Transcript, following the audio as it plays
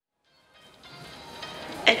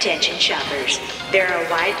Attention shoppers. There are a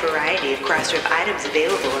wide variety of Crossrip items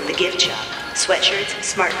available in the gift shop. Sweatshirts,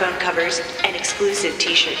 smartphone covers, an exclusive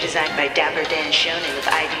t-shirt designed by Dapper Dan Shonen of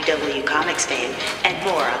IDW Comics fame, and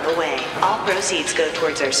more on the way. All proceeds go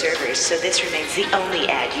towards our servers, so this remains the only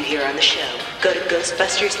ad you hear on the show. Go to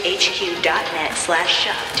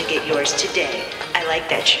ghostbustershq.net/shop to get yours today. I like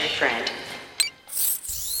that shirt, friend.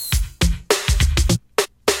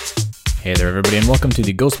 Hey there, everybody, and welcome to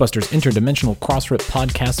the Ghostbusters Interdimensional Crossrip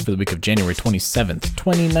podcast for the week of January 27th,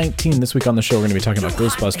 2019. This week on the show, we're going to be talking about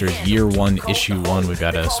Ghostbusters Year 1, Issue 1. We've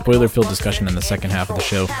got a spoiler-filled discussion in the second half of the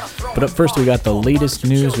show. But up first, we got the latest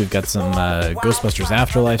news. We've got some Ghostbusters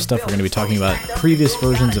Afterlife stuff. We're going to be talking about previous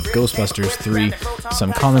versions of Ghostbusters 3,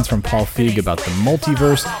 some comments from Paul Feig about the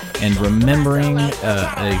multiverse, and remembering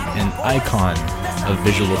an icon of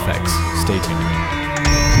visual effects. Stay tuned.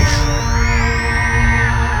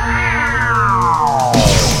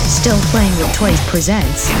 Still Playing with Toys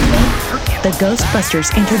presents the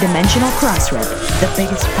Ghostbusters Interdimensional Crossrip, the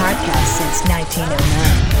biggest podcast since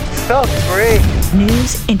 1909. So great.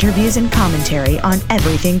 News, interviews, and commentary on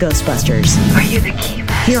everything Ghostbusters. Are you the key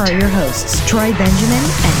master? Here are your hosts, Troy Benjamin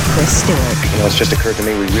and Chris Stewart. You know, it's just occurred to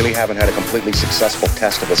me we really haven't had a completely successful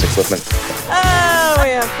test of this equipment. Oh, we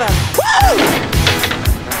have fun. Woo!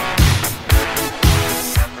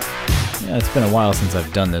 Yeah, it's been a while since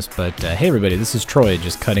I've done this, but hey everybody, this is Troy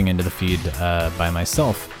just cutting into the feed by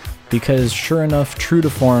myself because sure enough, true to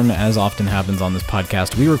form, as often happens on this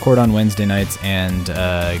podcast, we record on Wednesday nights and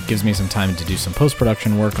it gives me some time to do some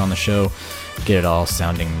post-production work on the show, get it all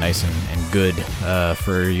sounding nice and good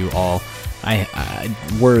for you all.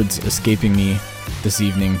 Words escaping me this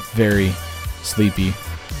evening, very sleepy.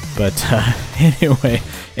 But anyway,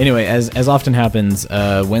 as often happens,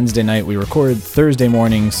 Wednesday night we record, Thursday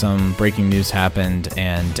morning some breaking news happened,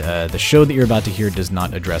 and the show that you're about to hear does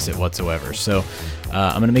not address it whatsoever. So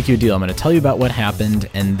I'm going to make you a deal. I'm going to tell you about what happened,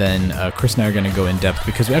 and then Chris and I are going to go in depth,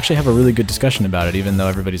 because we actually have a really good discussion about it, even though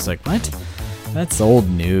everybody's like, what? That's old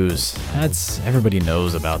news. Everybody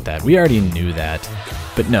knows about that. We already knew that.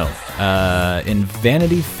 But no, in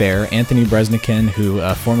Vanity Fair, Anthony Breznican, who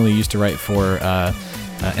formerly used to write for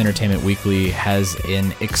Entertainment Weekly, has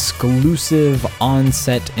an exclusive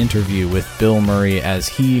on-set interview with Bill Murray as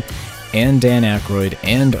he and Dan Aykroyd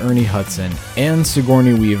and Ernie Hudson and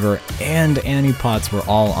Sigourney Weaver and Annie Potts were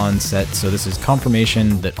all on set. So this is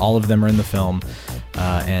confirmation that all of them are in the film.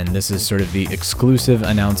 And this is sort of the exclusive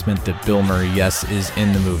announcement that Bill Murray, yes, is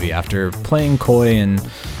in the movie. After playing coy and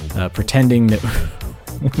pretending that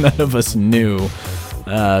none of us knew,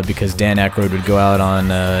 because Dan Aykroyd would go out on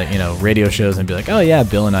radio shows and be like, oh yeah,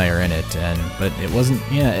 Bill and I are in it, but it wasn't.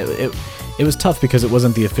 Yeah, it was tough because it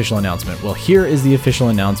wasn't the official announcement. Well, here is the official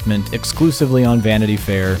announcement, exclusively on Vanity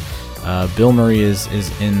Fair. Bill Murray is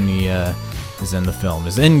in the film,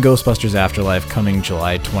 is in Ghostbusters Afterlife, coming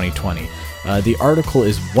July 2020. The article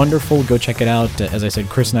is wonderful. Go check it out. As I said,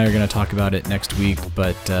 Chris and I are going to talk about it next week,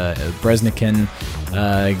 but Breznican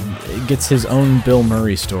gets his own Bill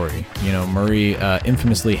Murray story. You know, Murray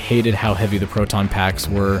infamously hated how heavy the proton packs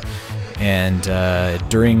were, and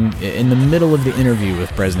in the middle of the interview with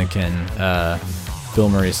Breznican, Bill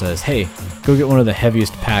Murray says, hey, go get one of the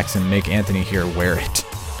heaviest packs and make Anthony here wear it.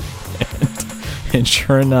 and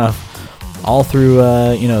sure enough, all through,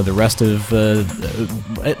 the rest of,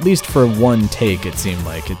 at least for one take, it seemed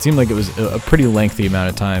like it was a pretty lengthy amount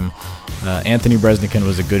of time. Anthony Breznican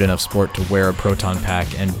was a good enough sport to wear a proton pack,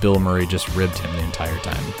 and Bill Murray just ribbed him the entire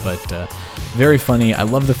time. But very funny. I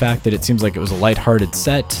love the fact that it seems like it was a lighthearted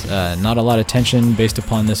set, not a lot of tension based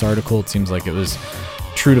upon this article. It seems like it was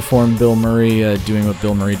true to form Bill Murray, doing what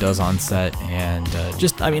Bill Murray does on set, and it's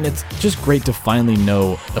just great to finally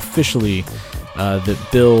know officially that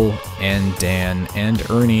Bill and Dan and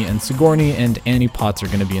Ernie and Sigourney and Annie Potts are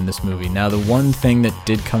going to be in this movie. Now, the one thing that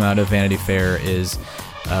did come out of Vanity Fair is,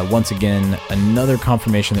 once again, another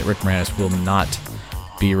confirmation that Rick Moranis will not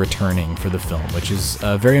be returning for the film, which is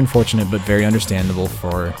very unfortunate but very understandable.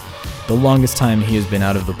 For the longest time, he has been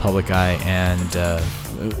out of the public eye and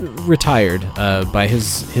retired by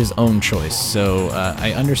his own choice. So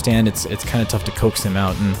I understand it's kind of tough to coax him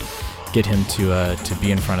out and get him to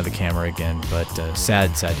be in front of the camera again, but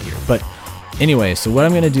sad to hear. But anyway, so what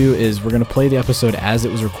I'm going to do is we're going to play the episode as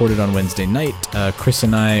it was recorded on Wednesday night. Chris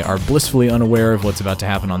and I are blissfully unaware of what's about to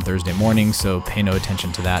happen on Thursday morning, so pay no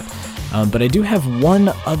attention to that. But I do have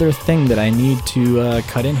one other thing that I need to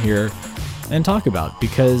cut in here and talk about,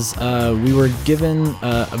 because we were given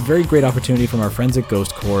a very great opportunity from our friends at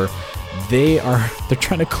Ghost Corps. They're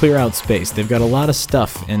trying to clear out space. They've got a lot of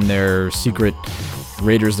stuff in their secret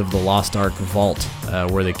Raiders of the Lost Ark vault,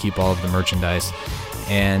 where they keep all of the merchandise.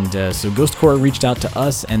 And so Ghost Corps reached out to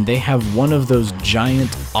us, and they have one of those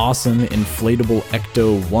giant, awesome, inflatable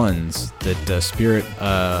Ecto ones that Spirit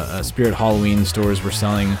Halloween stores were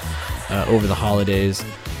selling over the holidays,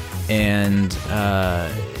 and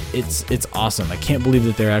it's awesome. I can't believe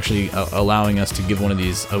that they're actually allowing us to give one of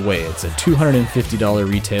these away. It's a $250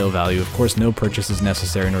 retail value. Of course, no purchase is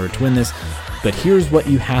necessary in order to win this, but here's what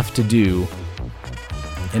you have to do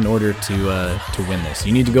in order to win this.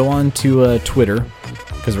 You need to go on to Twitter,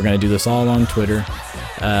 because we're going to do this all on Twitter,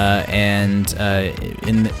 and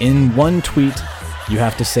in one tweet, you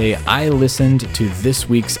have to say, I listened to this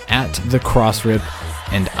week's At the Crossrip,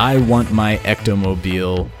 and I want my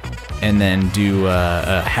Ectomobile, and then do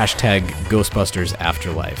hashtag Ghostbusters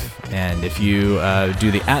Afterlife. And if you do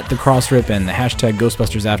the At the Crossrip and the hashtag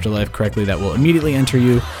Ghostbusters Afterlife correctly, that will immediately enter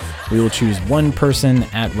you. We will choose one person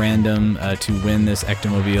at random to win this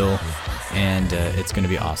Ectomobile, and it's going to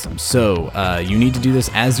be awesome. So you need to do this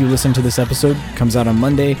as you listen to this episode. It comes out on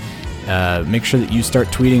Monday. Make sure that you start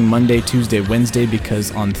tweeting Monday, Tuesday, Wednesday,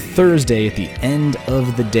 because on Thursday at the end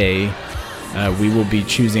of the day, we will be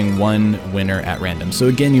choosing one winner at random. So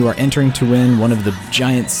again, you are entering to win one of the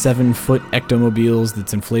giant 7-foot Ectomobiles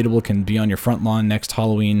that's inflatable, can be on your front lawn next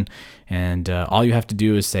Halloween. And all you have to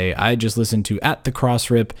do is say, I just listened to At the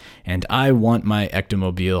Crossrip, and I want my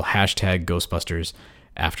Ectomobile, hashtag Ghostbusters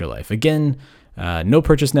Afterlife. Again, no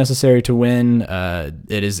purchase necessary to win.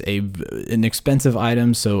 It is an expensive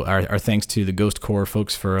item, so our thanks to the Ghost Corps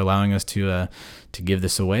folks for allowing us to give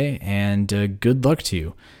this away, and good luck to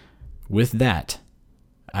you. With that,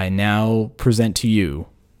 I now present to you,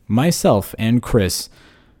 myself and Chris,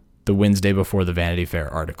 the Wednesday before the Vanity Fair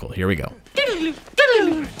article. Here we go. This is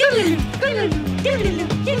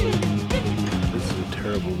a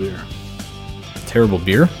terrible beer. Terrible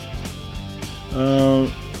beer?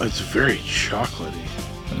 It's very chocolatey.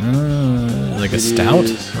 Like a stout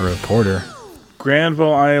or a porter?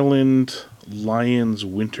 Granville Island Lions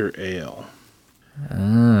Winter Ale.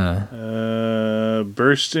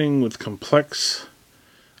 Bursting with complex,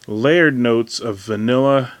 layered notes of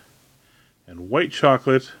vanilla and white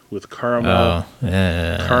chocolate with caramel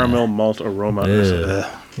malt aroma.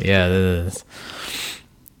 Yeah, this is.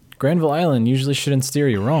 Granville Island usually shouldn't steer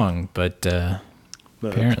you wrong, but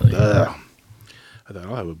apparently. I thought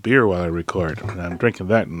I'll have a beer while I record, and I'm drinking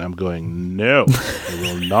that, and I'm going, no, I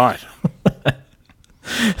will not.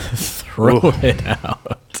 Throw it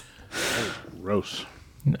out. Gross.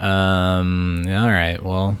 All right.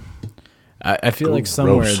 Well, I feel like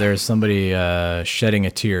somewhere there's somebody shedding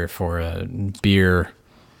a tear for a beer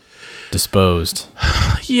disposed.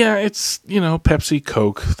 Yeah, it's, Pepsi,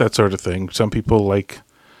 Coke, that sort of thing. Some people like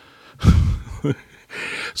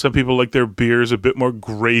their beers a bit more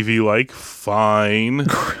gravy-like. Fine.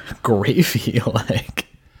 Gravy-like.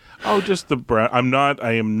 Oh, just the brown.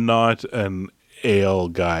 I am not an ale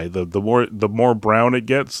guy. The more brown it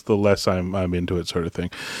gets, the less I'm into it, sort of thing.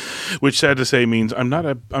 Which, sad to say, means I'm not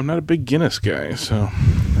a big Guinness guy. So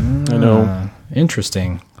I know.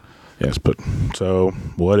 Interesting. Yes, but so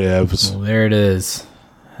whatevs. Well, there it is.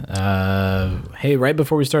 Hey, right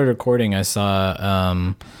before we started recording, I saw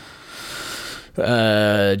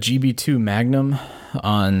GB2 Magnum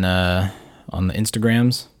on the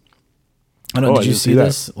Instagrams. I don't know, did you see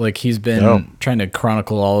this? Like, he's been trying to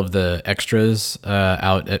chronicle all of the extras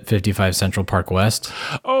out at 55 Central Park West.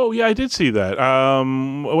 Oh, yeah, I did see that.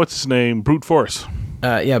 What's his name? Brute Force.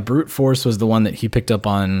 Yeah, Brute Force was the one that he picked up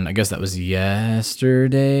on, I guess that was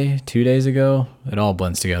yesterday, 2 days ago. It all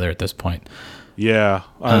blends together at this point. Yeah,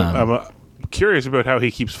 I'm curious about how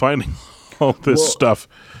he keeps finding all this stuff.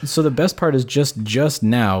 So the best part is just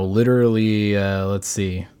now, literally, let's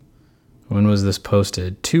see. When was this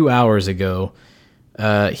posted? 2 hours ago,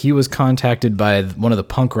 he was contacted by one of the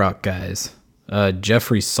punk rock guys,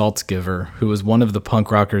 Jeffrey Saltzgiver, who was one of the punk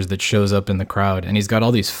rockers that shows up in the crowd. And he's got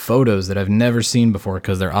all these photos that I've never seen before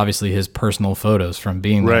because they're obviously his personal photos from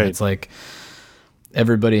being there. Right. It's like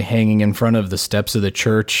everybody hanging in front of the steps of the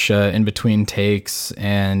church in between takes.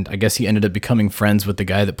 And I guess he ended up becoming friends with the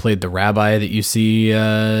guy that played the rabbi that you see,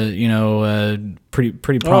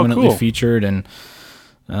 pretty prominently featured. And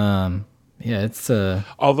yeah, it's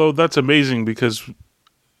although that's amazing because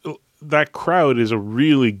that crowd is a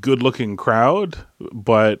really good-looking crowd,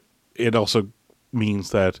 but it also means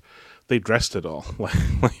that they dressed it all.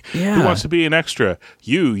 Who wants to be an extra?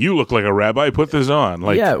 You look like a rabbi. Put this on.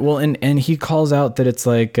 Yeah, well, and he calls out that it's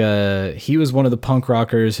like he was one of the punk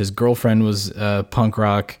rockers. His girlfriend was punk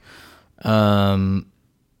rock.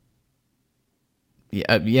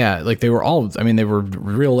 Yeah, like they were all, I mean, they were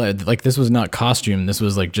real, like this was not costume. This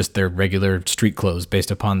was like just their regular street clothes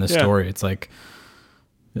based upon this story. It's like,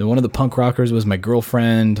 One of the punk rockers was my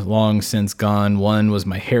girlfriend, long since gone. One was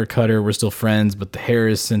my hair cutter. We're still friends, but the hair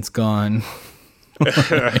is since gone.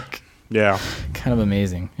 Like, yeah. Kind of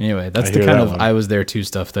amazing. Anyway, that's the kind of I was there too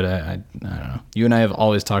stuff that I don't know. You and I have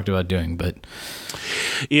always talked about doing, but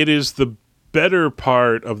it is the better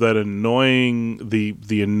part of that annoying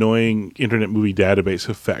the annoying Internet Movie Database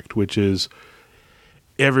effect, which is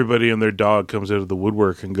everybody and their dog comes out of the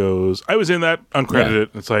woodwork and goes, I was in that, uncredited.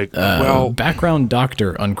 Yeah. It's like, background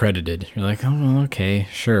doctor, uncredited. You're like, oh, well, okay,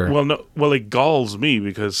 sure. Well, no, well, it galls me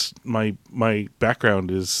because my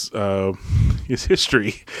background is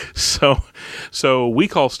history. So we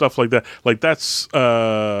call stuff like that, like that's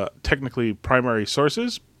technically primary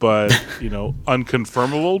sources, but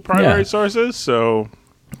unconfirmable primary sources. So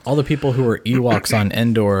all the people who were Ewoks on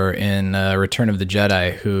Endor in Return of the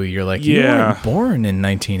Jedi, who you're like, you weren't born in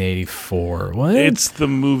 1984. What? It's the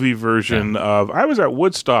movie version of, I was at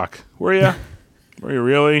Woodstock. Were you? Were you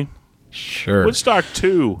really? Sure. Woodstock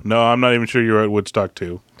 2. No, I'm not even sure you were at Woodstock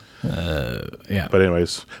 2. Yeah. But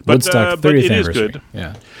anyways. Woodstock 30th but it is anniversary. good.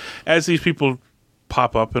 Yeah. As these people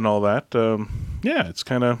pop up and all that, it's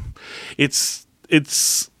kind of,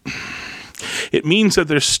 it means that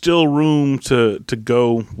there's still room to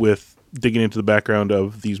go with digging into the background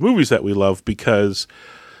of these movies that we love because,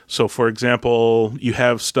 so for example, you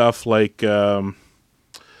have stuff like the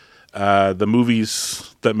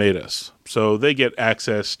movies that made us. So they get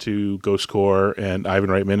access to Ghost Corps and Ivan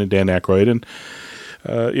Reitman and Dan Aykroyd and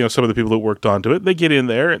some of the people that worked onto it. They get in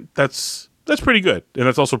there, and that's pretty good, and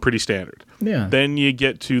that's also pretty standard. Yeah. Then you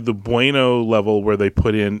get to the Bueno level where they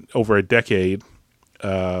put in over a decade.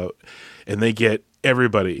 And they get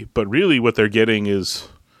everybody. But really what they're getting is,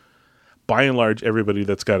 by and large, everybody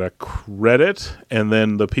that's got a credit. And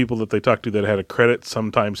then the people that they talk to that had a credit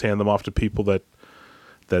sometimes hand them off to people that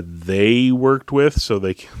they worked with, so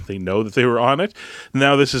they know that they were on it.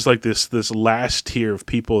 Now this is like this last tier of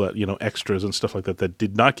people that, extras and stuff like that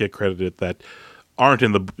did not get credited, that aren't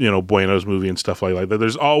in the, Bueno's movie and stuff like that.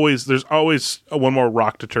 There's always one more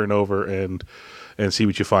rock to turn over and see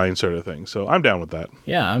what you find, sort of thing. So I'm down with that.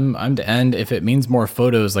 Yeah, and if it means more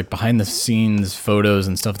photos, like behind the scenes photos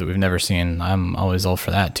and stuff that we've never seen, I'm always all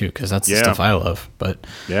for that too, because that's the stuff I love. But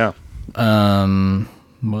yeah.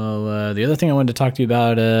 The other thing I wanted to talk to you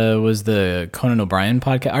about was the Conan O'Brien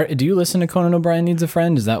podcast. Do you listen to Conan O'Brien Needs a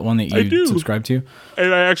Friend? Is that one that you subscribe to?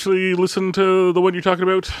 And I actually listened to the one you're talking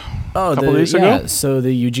about a couple days ago. So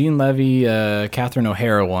the Eugene Levy, Catherine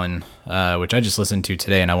O'Hara one, which I just listened to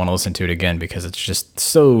today, and I want to listen to it again because it's just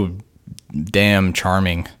so damn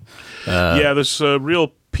charming. There's a real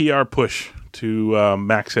PR push to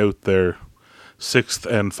max out their 6th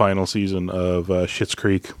and final season of Schitt's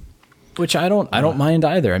Creek. Which I don't mind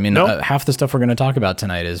either. I mean, half the stuff we're going to talk about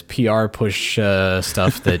tonight is PR push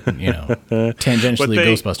stuff that tangentially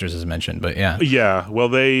Ghostbusters is mentioned. But yeah, yeah. Well,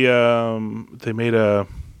 they made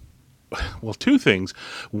two things.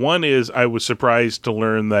 One is I was surprised to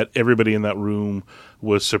learn that everybody in that room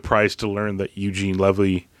was surprised to learn that Eugene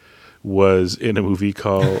Levy was in a movie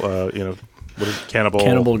called what is it,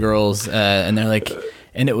 Cannibal Girls, and they're like.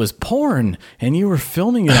 And it was porn, and you were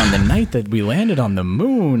filming it on the night that we landed on the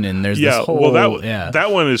moon, and there's this whole...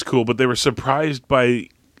 that one is cool, but they were surprised by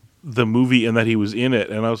the movie and that he was in it,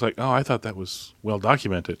 and I was like, I thought that was well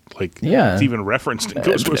documented. Like, it's even referenced in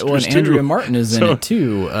Ghostbusters well, and Andrea Martin is in it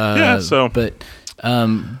too.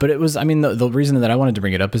 But it was, I mean, the reason that I wanted to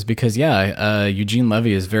bring it up is because, Eugene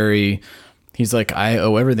Levy is very... He's like, I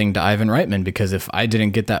owe everything to Ivan Reitman because if I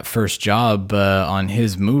didn't get that first job on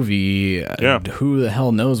his movie, who the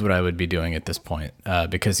hell knows what I would be doing at this point?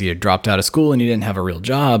 Because he had dropped out of school and he didn't have a real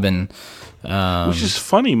job, and which is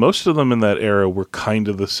funny. Most of them in that era were kind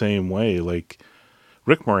of the same way. Like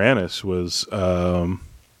Rick Moranis was,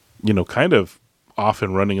 kind of off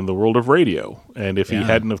and running in the world of radio, and if he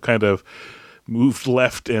hadn't have kind of moved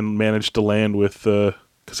left and managed to land with,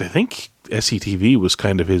 because I think SCTV was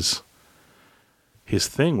kind of his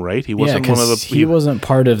thing, right? He wasn't one of the... He wasn't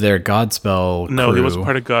part of their Godspell crew. No, he wasn't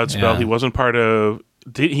part of Godspell. Yeah. He wasn't part of...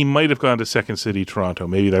 He might have gone to Second City, Toronto.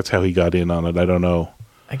 Maybe that's how he got in on it. I don't know.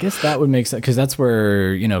 I guess that would make sense, because that's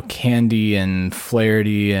where, Candy and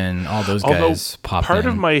Flaherty and all those guys popped in. Part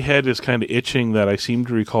of my head is kind of itching that I seem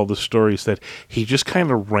to recall the stories that he just kind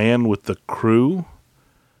of ran with the crew,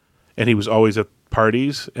 and he was always at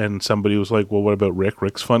parties, and somebody was like, well, what about Rick?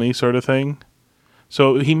 Rick's funny, sort of thing.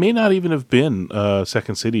 So he may not even have been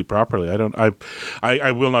Second City properly. I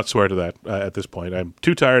will not swear to that at this point. I'm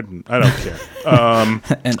too tired and I don't care.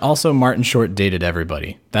 And also Martin Short dated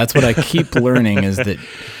everybody. That's what I keep learning is that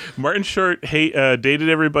Martin Short dated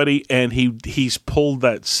everybody, and he's pulled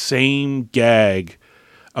that same gag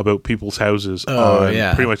about people's houses. Oh, on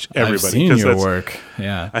yeah. pretty much everybody. I've seen 'cause your that's- work.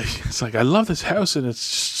 Yeah. It's like, I love this house and it's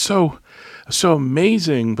so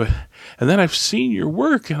amazing, and then I've seen your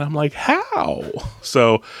work and I'm like, how?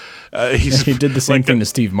 So He did the same thing to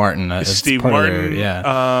Steve Martin. That's Steve part of Martin, their-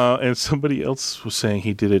 and somebody else was saying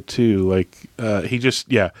he did it too. Like he just,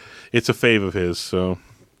 it's a fave of his. So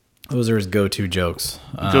Those are his go-to jokes.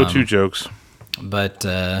 go-to jokes. But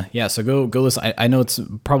so go listen. I know it's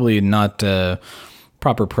probably not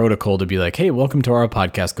proper protocol to be like, hey, welcome to our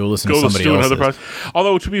podcast. Go listen to somebody else's. Another podcast.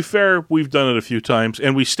 Although to be fair, we've done it a few times,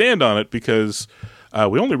 and we stand on it because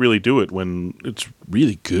we only really do it when it's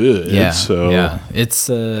really good. Yeah, so it's.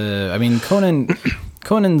 I mean,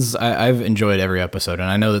 Conan's. I've enjoyed every episode, and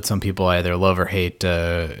I know that some people either love or hate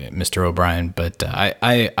Mr. O'Brien, but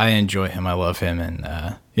I enjoy him. I love him,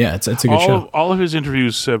 and it's a good show. All of his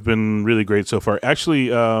interviews have been really great so far.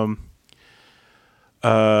 Actually,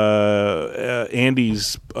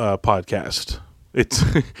 Andy's podcast. It's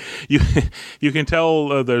you can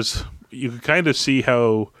tell you can kind of see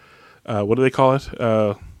how what do they call it?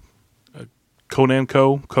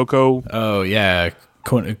 Coco. Oh yeah,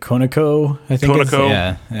 Conoco. I think. Conoco.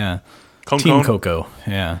 Yeah. Con- Team Con- Coco.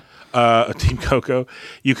 Yeah. Team Coco.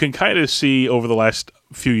 You can kind of see over the last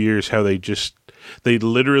few years how they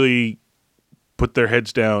literally put their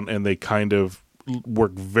heads down and they kind of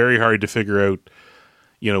work very hard to figure out,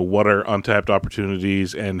 what are untapped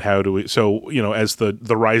opportunities and how do we. So, as the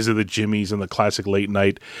rise of the Jimmies and the classic late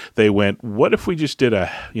night, they went, what if we just did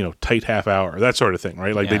a tight half hour, that sort of thing,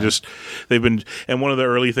 right? Like they've been, and one of the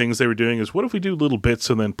early things they were doing is, what if we do little bits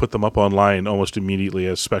and then put them up online almost immediately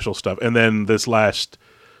as special stuff? And then this last,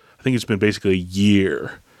 I think it's been basically a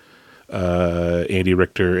year. Andy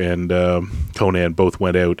Richter and Conan both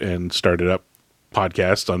went out and started up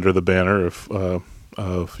podcasts under the banner of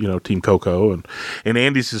Team Coco, and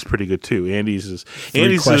Andy's is pretty good too. Andy's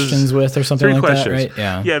questions with or something like questions.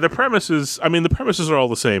 that, right? Yeah. The premises are all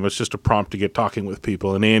the same. It's just a prompt to get talking with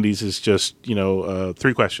people, and Andy's is just 3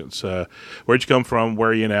 questions. Where'd you come from? Where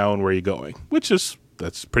are you now? And where are you going?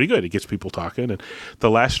 That's pretty good. It gets people talking. And the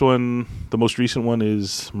last one, the most recent one,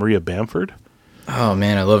 is Maria Bamford. Oh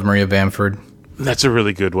man, I love Maria Bamford. That's a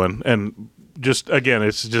really good one. And just, again,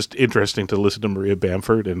 it's just interesting to listen to Maria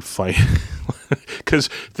Bamford and find, because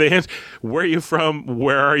where are you from?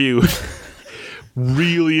 Where are you?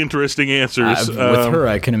 Really interesting answers. With her,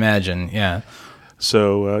 I can imagine. Yeah.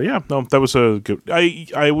 So, that was a good,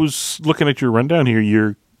 I was looking at your rundown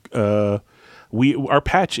here. Our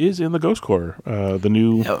patch is in the Ghost Corps, the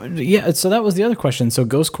new. Yeah, so that was the other question. So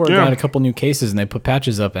Ghost Corps got a couple new cases, and they put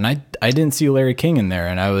patches up, and I didn't see Larry King in there,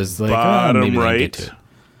 and I was like, bottom maybe right. Get to it.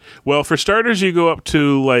 Well, for starters, you go up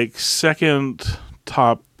to like second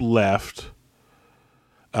top left,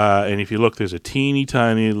 and if you look, there's a teeny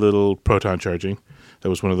tiny little proton charging. That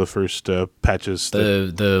was one of the first patches.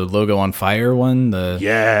 The logo on fire one, the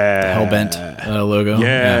Hellbent logo.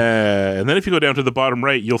 Yeah. And then if you go down to the bottom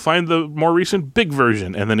right, you'll find the more recent big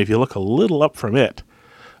version. And then if you look a little up from it,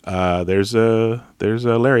 there's a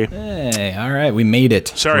Larry. Hey, all right, we made it.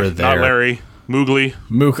 Sorry, not Larry. Moogly.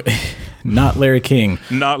 Not Larry King.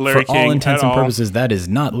 Not Larry For King. all intents and purposes, that is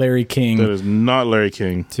not Larry King. That is not Larry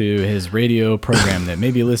King. To his radio program that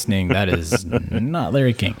may be listening, that is not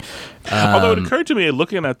Larry King. Although it occurred to me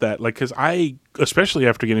looking at that, like, because especially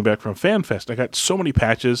after getting back from FanFest, I got so many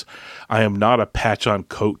patches. I am not a patch on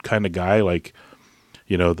coat kind of guy. Like,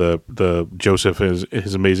 the Joseph is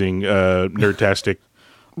his amazing nerdtastic.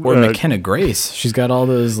 Or McKenna Grace. She's got all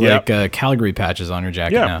those Calgary patches on her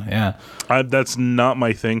jacket now. Yeah. That's not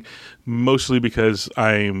my thing, mostly because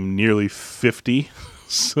I'm nearly 50.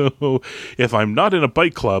 So if I'm not in a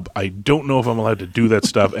bike club, I don't know if I'm allowed to do that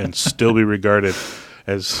stuff and still be regarded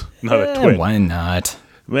as not a twit. Why not?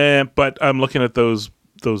 Man, but I'm looking at those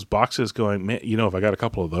boxes going, man, if I got a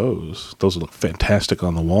couple of those would look fantastic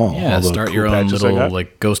on the wall. Yeah, start cool your own little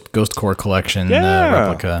like Ghost Corps collection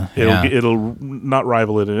replica. It'll not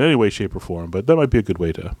rival it in any way, shape, or form, but that might be a good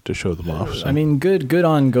way to show them off. So. I mean, good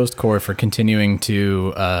on Ghost Corps for continuing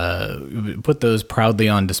to put those proudly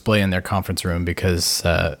on display in their conference room, because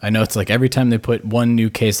I know it's like every time they put one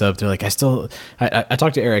new case up, they're like, I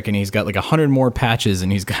talked to Eric and he's got like 100 more patches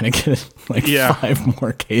and he's got to get like 5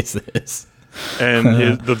 more cases.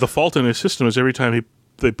 And the fault in his system is every time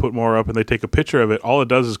they put more up and they take a picture of it, all it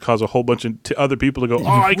does is cause a whole bunch of other people to go,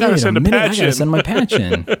 I got to send a patch in. I got to send my patch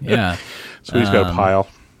in. Yeah. So he's got a pile.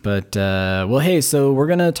 But, hey, so we're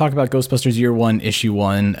going to talk about Ghostbusters Year 1, Issue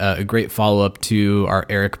 1, a great follow-up to our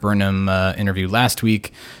Eric Burnham interview last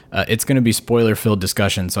week. It's going to be spoiler-filled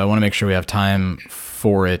discussion, so I want to make sure we have time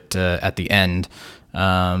for it at the end.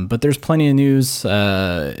 But there's plenty of news,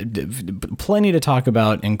 plenty to talk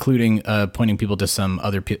about, including pointing people to some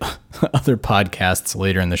other other podcasts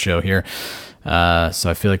later in the show here. So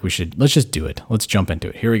I feel like let's just do it. Let's jump into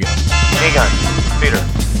it. Here we go. Egon, Peter,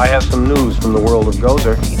 I have some news from the world of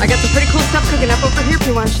Gozer. I got some pretty cool stuff cooking up over here if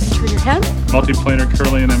you want to just turn your head. Multiplanar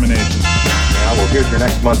Kirlian emanation. Yeah, well, here's your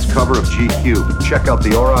next month's cover of GQ. Check out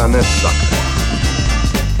the aura on this sucker.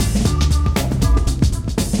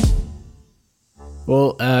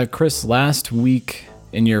 Well, Chris, last week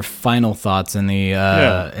in your final thoughts in the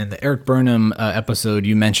Eric Burnham episode,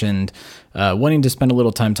 you mentioned wanting to spend a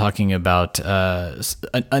little time talking about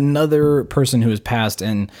another person who has passed.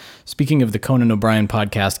 And speaking of the Conan O'Brien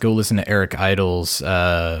podcast, go listen to Eric Idle's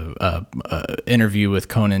interview with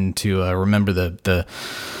Conan to remember the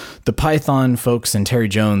Python folks and Terry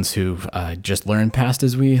Jones who just learned passed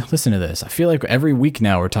as we listen to this. I feel like every week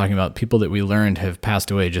now we're talking about people that we learned have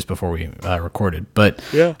passed away just before we recorded. But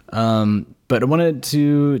yeah. But I wanted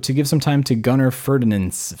to give some time to Gunnar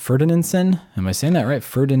Ferdinandsen. Am I saying that right?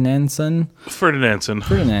 Ferdinandsen.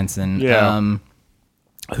 Yeah.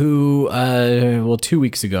 Who 2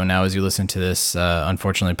 weeks ago now, as you listen to this,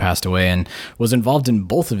 unfortunately passed away and was involved in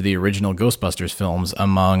both of the original Ghostbusters films,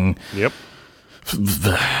 among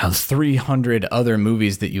 300 other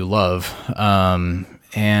movies that you love.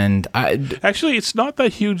 And actually, it's not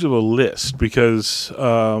that huge of a list because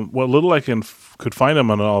what little I could find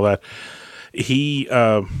him on all that, his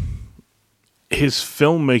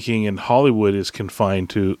filmmaking in Hollywood is confined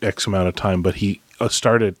to X amount of time, but he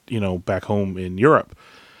started, back home in Europe.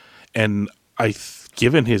 And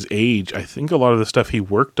given his age, I think a lot of the stuff he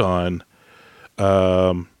worked on,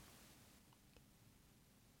 are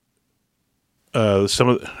you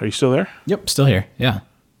still there? Yep, still here. Yeah.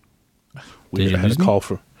 We had a call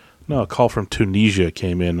from Tunisia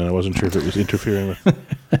came in, and I wasn't sure if it was interfering with.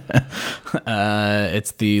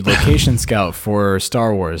 It's the location scout for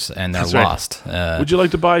Star Wars, and they're lost. Would you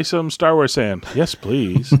like to buy some Star Wars sand? Yes,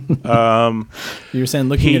 please. You were saying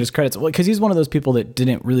looking at his credits, well, because he's one of those people that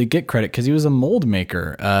didn't really get credit because he was a mold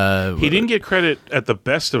maker. He didn't get credit at the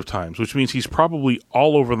best of times, which means he's probably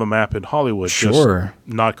all over the map in Hollywood, sure, just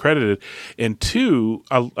not credited. And two,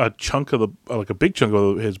 a chunk of a big chunk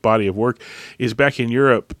of his body of work is back in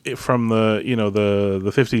Europe from the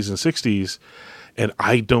 50s and 60s. And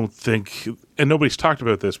I don't think, and nobody's talked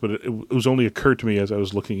about this, but it was only occurred to me as I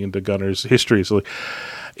was looking into Gunnar's history. So,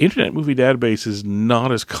 Internet Movie Database is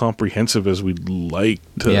not as comprehensive as we'd like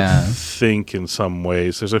to think in some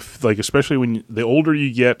ways. There's especially when the older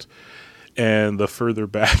you get and the further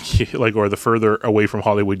back, or the further away from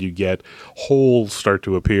Hollywood you get, holes start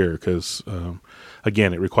to appear because,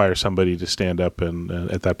 again, it requires somebody to stand up and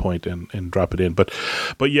at that point and drop it in. But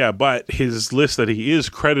his list that he is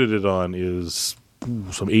credited on is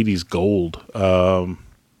some 80s gold. Well,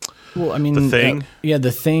 I mean, The Thing.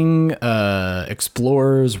 The Thing,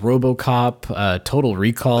 Explorers, RoboCop, Total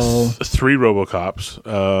Recall. 3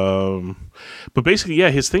 RoboCops. But basically,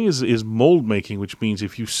 his thing is mold making, which means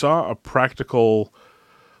if you saw a practical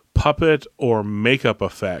puppet or makeup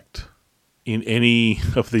effect in any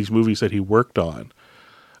of these movies that he worked on,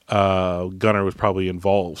 Gunnar was probably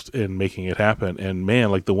involved in making it happen. And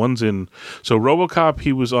man, like the ones in RoboCop,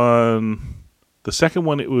 he was on the second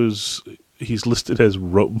one. He's listed as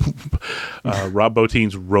Rob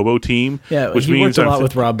Bottin's Robo Team. Yeah, which he means worked a lot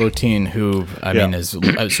with Rob Bottin, who I mean is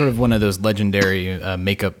sort of one of those legendary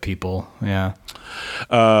makeup people. Yeah.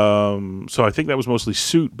 So I think that was mostly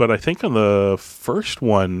suit, but I think on the first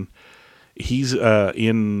one, he's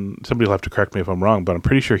in. Somebody will have to correct me if I'm wrong, but I'm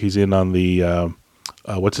pretty sure he's in on the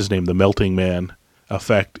what's his name, the Melting Man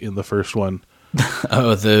effect in the first one.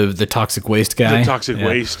 Oh, the toxic waste guy. The toxic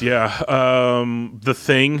waste, yeah. The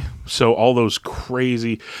Thing. So all those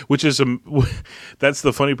crazy, which is that's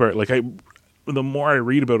the funny part. Like the more I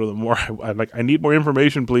read about it, the more I need more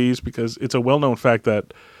information, please, because it's a well-known fact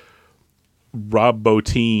that Rob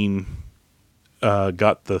Bottin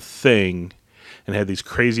got The Thing and had these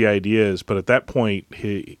crazy ideas, but at that point,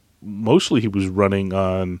 he was running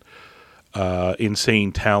on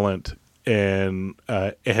insane talent and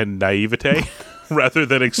naivete rather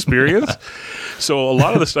than experience. So a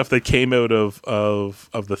lot of the stuff that came out of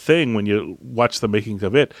The Thing, when you watch the makings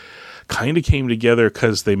of it, kind of came together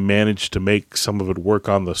because they managed to make some of it work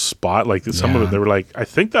on the spot. Like some of it, they were like, I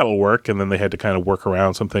think that'll work, and then they had to kind of work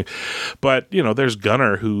around something. But there's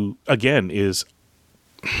Gunnar, who again is,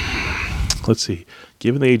 let's see,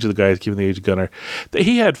 given the age of the guys, given the age of Gunnar,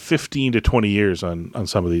 he had 15 to 20 years on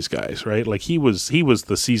some of these guys, right? Like he was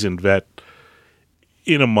the seasoned vet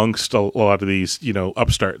in amongst a lot of these,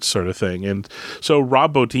 upstarts sort of thing. And so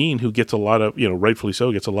Rob Bottin, who gets a lot of, rightfully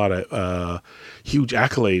so, gets a lot of huge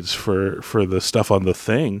accolades for the stuff on The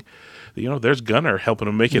Thing. There's Gunnar helping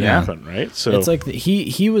him make it happen, right? So it's like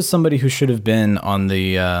he was somebody who should have been on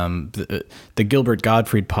the Gilbert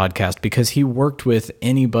Gottfried podcast, because he worked with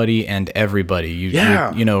anybody and everybody.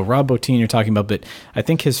 Rob Bottin you're talking about, but I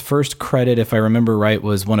think his first credit, if I remember right,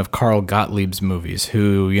 was one of Carl Gottlieb's movies.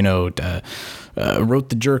 Who wrote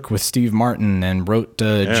The Jerk with Steve Martin and wrote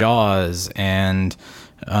Jaws, and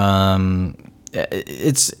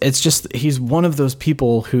it's just he's one of those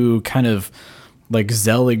people who kind of, like,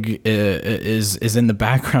 Zelig is in the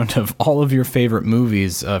background of all of your favorite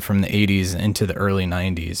movies from the 80s into the early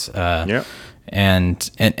 90s.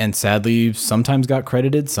 And sadly, sometimes got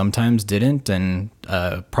credited, sometimes didn't, and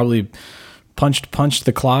probably punched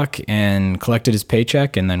the clock and collected his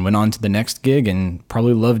paycheck and then went on to the next gig and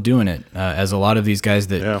probably loved doing it, as a lot of these guys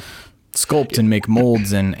that sculpt and make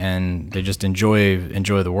molds and they just enjoy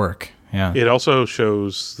the work. Yeah. It also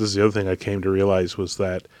shows, this is the other thing I came to realize, was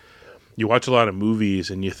that you watch a lot of movies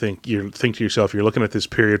and you think to yourself, you're looking at this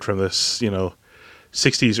period from this,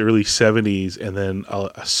 60s, early 70s, and then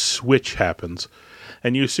a switch happens.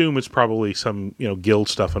 And you assume it's probably some, guild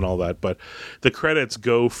stuff and all that. But the credits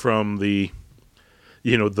go from the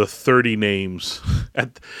 30 names.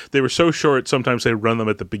 They were so short, sometimes they run them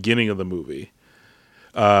at the beginning of the movie.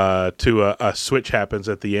 To a switch happens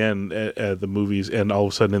at the end of the movies. And all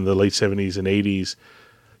of a sudden in the late 70s and 80s,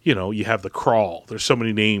 you have the crawl. There's so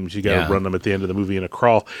many names, you got to run them at the end of the movie in a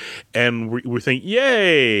crawl, and we think,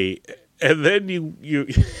 yay! And then you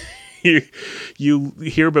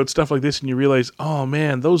hear about stuff like this, and you realize, oh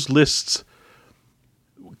man, those lists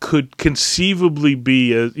could conceivably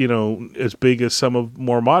be as big as some of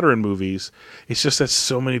more modern movies. It's just that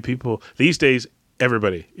so many people these days.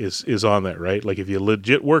 Everybody is on there, right? Like if you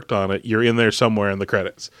legit worked on it, you're in there somewhere in the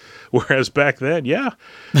credits. Whereas back then,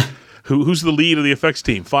 Who's the lead of the effects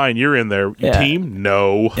team? Fine, you're in there. Team?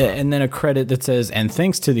 No. And then a credit that says, and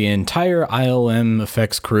thanks to the entire ILM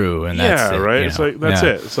effects crew. And that's it, right? It's like, that's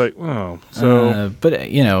it. It's like, oh. So. But,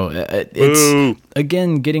 it's,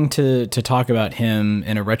 again, getting to talk about him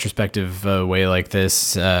in a retrospective way like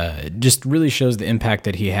this just really shows the impact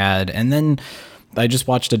that he had. And then I just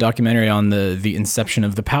watched a documentary on the inception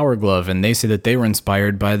of the Power Glove, and they say that they were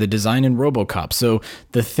inspired by the design in RoboCop. So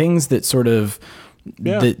the things that sort of...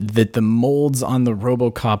 that the molds on the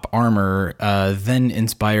RoboCop armor then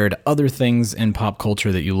inspired other things in pop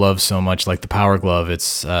culture that you love so much, like the Power Glove.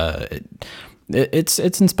 It's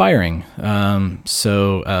inspiring.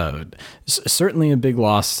 Certainly a big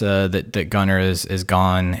loss that Gunnar is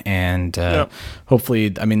gone, and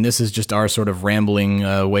hopefully, I mean, this is just our sort of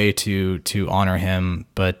rambling way to honor him.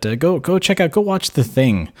 But go watch The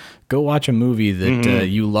Thing. Go watch a movie that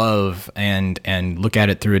you love and look at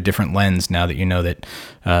it through a different lens now that you know that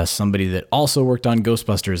somebody that also worked on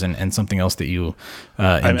Ghostbusters and something else that you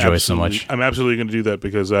enjoy so much. I'm absolutely going to do that,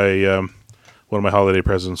 because one of my holiday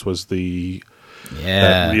presents was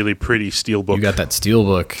that really pretty steelbook. You got that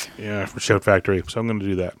steelbook. Yeah, from Shout Factory. So I'm going to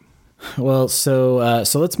do that. Well, so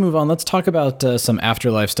let's move on. Let's talk about some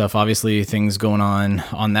Afterlife stuff. Obviously, things going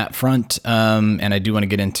on that front, and I do want to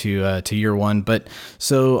get into to year one. But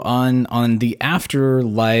so on the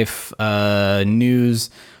Afterlife news,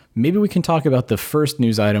 maybe we can talk about the first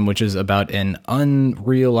news item, which is about an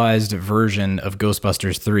unrealized version of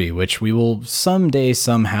Ghostbusters 3, which we will someday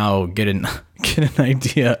somehow get an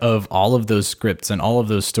idea of all of those scripts and all of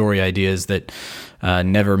those story ideas that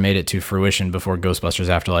never made it to fruition before Ghostbusters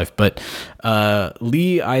Afterlife. But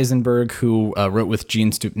Lee Eisenberg, who wrote with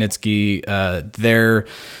Gene Stupnitsky, their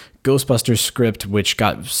Ghostbusters script, which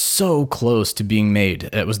got so close to being made.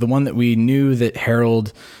 It was the one that we knew that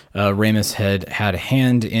Harold Ramis had a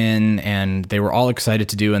hand in, and they were all excited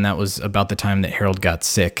to do, and that was about the time that Harold got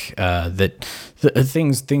sick.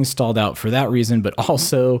 Things stalled out for that reason, but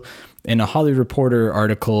also in a Hollywood Reporter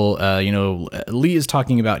article, Lee is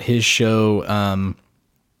talking about his show,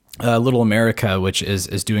 Little America, which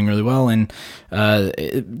is doing really well, and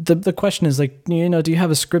the question is, like, do you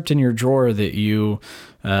have a script in your drawer that you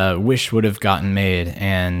wish would have gotten made?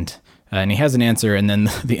 And he has an answer, and then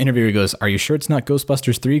the interviewer goes, "Are you sure it's not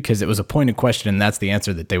Ghostbusters 3? Because it was a pointed question, and that's the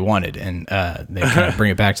answer that they wanted." And they kind of bring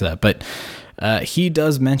it back to that. But he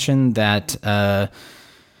does mention that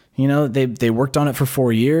You know, they worked on it for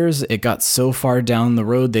 4 years. It got so far down the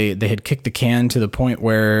road. They had kicked the can to the point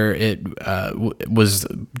where it was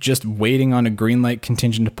just waiting on a green light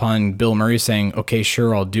contingent upon Bill Murray saying, okay,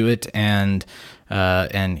 sure, I'll do it. And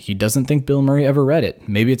he doesn't think Bill Murray ever read it.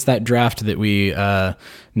 Maybe it's that draft that we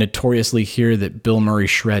notoriously hear that Bill Murray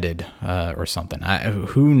shredded or something.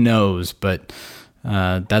 Who knows? But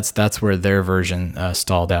that's where their version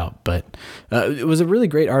stalled out. But it was a really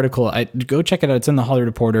great article. Go check it out. It's in the Hollywood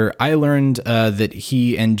Reporter. I learned that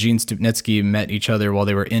he and Gene Stupnitsky met each other while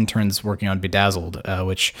they were interns working on Bedazzled,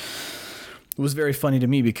 which was very funny to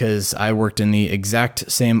me because I worked in the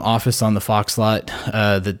exact same office on the Fox lot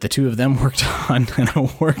that the two of them worked on, and I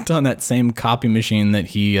worked on that same copy machine that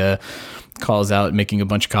he calls out making a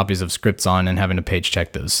bunch of copies of scripts on and having to page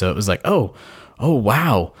check those. So it was like, oh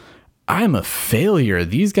wow, I'm a failure.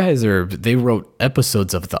 These guys they wrote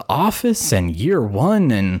episodes of The Office and Year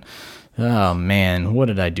One, and oh man, what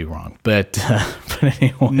did I do wrong? But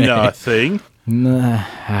anyway, nothing.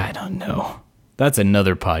 I don't know. That's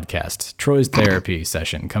another podcast. Troy's therapy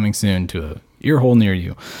session coming soon to a ear hole near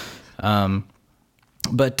you.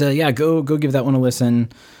 But yeah, go give that one a listen.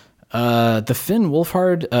 The Finn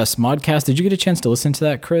Wolfhard Smodcast. Did you get a chance to listen to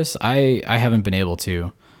that, Chris? I haven't been able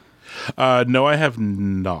to. No, I have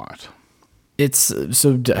not. It's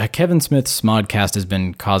so Kevin Smith's Smodcast has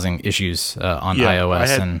been causing issues on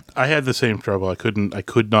iOS, I had the same trouble. I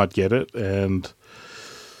could not get it, and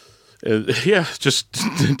just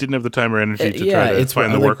didn't have the time or energy to try to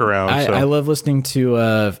find the workaround. I love listening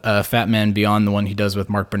to Fat Man Beyond, the one he does with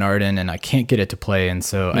Mark Bernardin, and I can't get it to play. And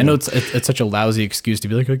so I know it's such a lousy excuse to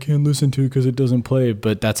be like, I can't listen to it because it doesn't play,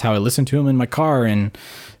 but that's how I listen to him in my car. And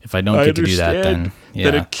if I don't get to do that, then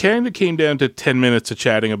that it kind of came down to 10 minutes of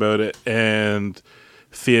chatting about it, and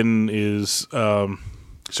Finn is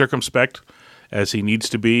circumspect as he needs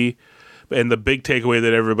to be. And the big takeaway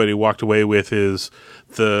that everybody walked away with is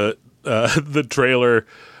the trailer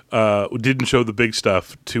didn't show the big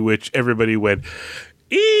stuff, to which everybody went,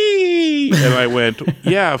 "Eee!" And I went,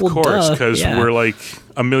 yeah, of course, because we're like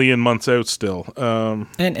a million months out still.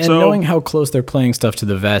 And knowing how close they're playing stuff to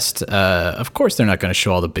the vest, of course they're not going to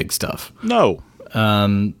show all the big stuff. No.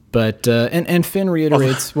 But Finn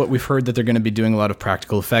reiterates what we've heard, that they're going to be doing a lot of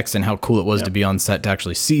practical effects and how cool it was to be on set to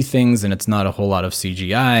actually see things, and it's not a whole lot of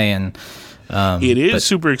CGI. And it is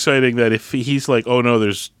super exciting that if he's like, oh no,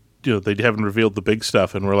 there's, they haven't revealed the big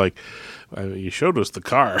stuff, and we're like, you showed us the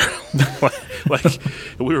car. like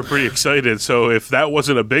we were pretty excited. So if that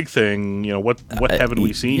wasn't a big thing, what haven't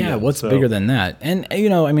we seen? Yeah, what's bigger than that?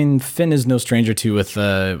 And Finn is no stranger to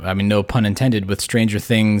no pun intended, with Stranger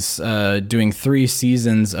Things doing 3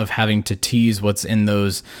 seasons of having to tease what's in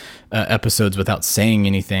those episodes without saying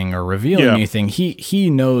anything or revealing anything. He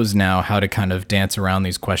knows now how to kind of dance around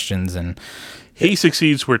these questions, and he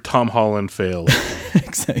succeeds where Tom Holland fails.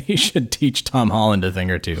 He should teach Tom Holland a thing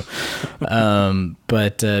or two.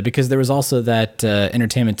 But because there was also that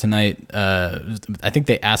Entertainment Tonight, I think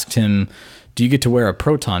they asked him, do you get to wear a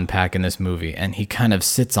proton pack in this movie? And he kind of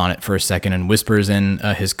sits on it for a second and whispers in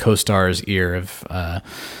his co-star's ear of,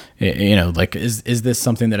 like, is this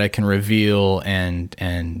something that I can reveal?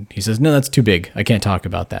 And he says, no, that's too big. I can't talk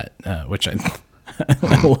about that, which I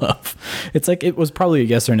love. It's like, it was probably a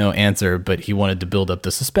yes or no answer, but he wanted to build up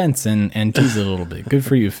the suspense and tease it a little bit. Good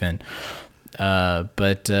for you, Finn.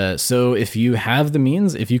 So if you have the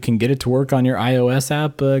means, if you can get it to work on your iOS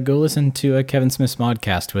app, go listen to Kevin Smith's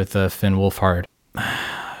Modcast with Finn Wolfhard.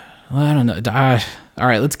 I don't know. All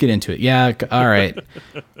right, let's get into it. Yeah, all right.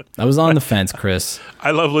 I was on the fence, Chris.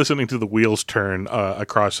 I love listening to the wheels turn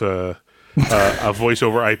across a voice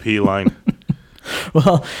over IP line.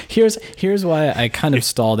 Well, here's why I kind of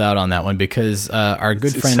stalled out on that one, because our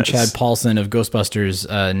good friend Chad Paulson of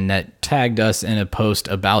Ghostbusters Net tagged us in a post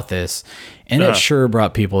about this, and it sure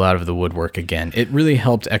brought people out of the woodwork again. It really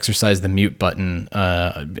helped exercise the mute button.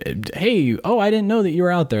 Hey, I didn't know that you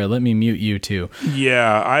were out there. Let me mute you too.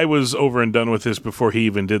 Yeah, I was over and done with this before he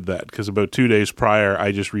even did that, because about 2 days prior,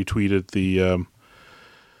 I just retweeted the...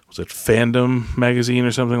 was it Fandom magazine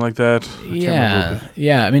or something like that?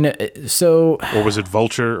 Yeah. I mean, so... Or was it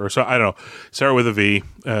Vulture or so? I don't know. Start with a V,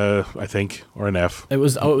 I think, or an F. I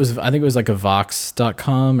think it was like a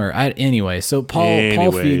Vox.com or... Anyway, so Paul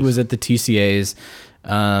Feig was at the TCAs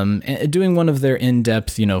doing one of their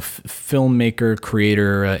in-depth, filmmaker,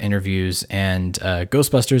 creator interviews, and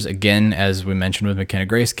Ghostbusters, again, as we mentioned with McKenna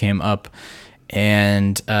Grace, came up,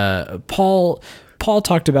 and Paul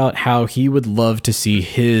talked about how he would love to see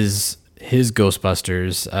his his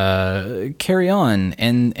Ghostbusters carry on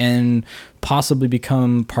and possibly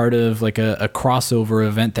become part of like a crossover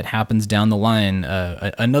event that happens down the line,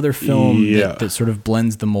 another film that sort of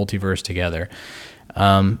blends the multiverse together.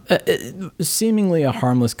 Seemingly a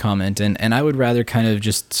harmless comment, and I would rather kind of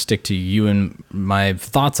just stick to you and my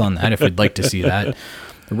thoughts on that if we'd like to see that,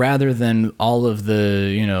 rather than all of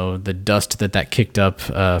the the dust that kicked up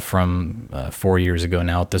from 4 years ago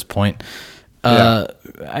now at this point.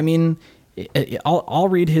 I mean, I'll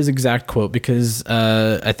read his exact quote because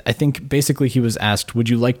I think basically he was asked, would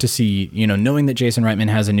you like to see, knowing that Jason Reitman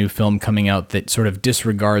has a new film coming out that sort of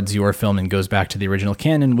disregards your film and goes back to the original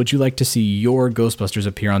canon, would you like to see your Ghostbusters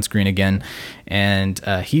appear on screen again? And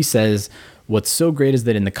he says, what's so great is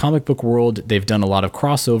that in the comic book world, they've done a lot of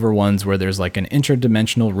crossover ones where there's like an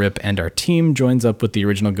interdimensional rip and our team joins up with the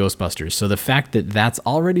original Ghostbusters. So the fact that that's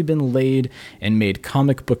already been laid and made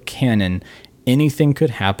comic book canon, anything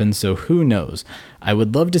could happen, so who knows? I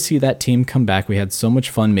would love to see that team come back. We had so much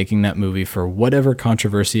fun making that movie for whatever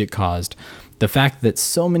controversy it caused. The fact that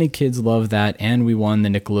so many kids love that and we won the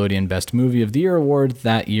Nickelodeon Best Movie of the Year award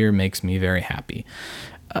that year makes me very happy.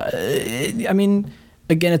 I mean,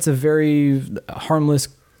 again, it's a very harmless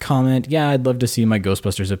comment. Yeah, I'd love to see my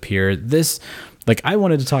Ghostbusters appear. I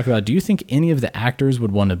wanted to talk about, do you think any of the actors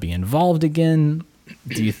would want to be involved again?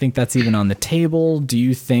 Do you think that's even on the table? Do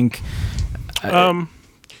you think... if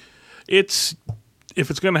it's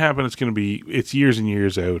going to happen, it's years and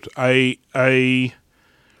years out. And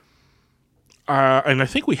I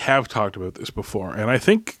think we have talked about this before, and I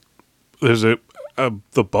think there's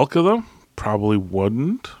the bulk of them probably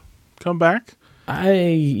wouldn't come back.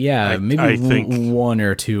 I think one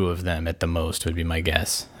or two of them at the most would be my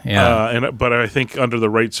guess. Yeah, but I think under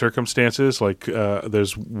the right circumstances,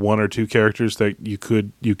 there's one or two characters that you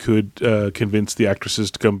could convince the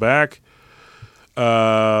actresses to come back.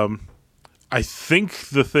 I think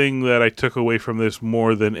the thing that I took away from this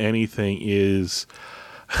more than anything is,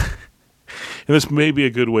 and this may be a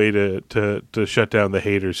good way to shut down the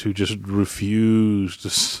haters who just refuse to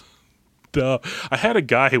stop. I had a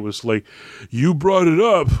guy who was like, "You brought it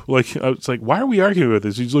up." Like, I was like, "Why are we arguing about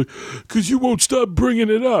this?" He's like, "Because you won't stop bringing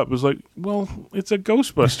it up." I was like, "Well, it's a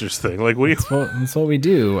Ghostbusters thing. Like, that's what we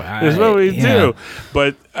do. That's what we do."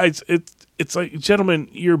 But it's like, gentlemen,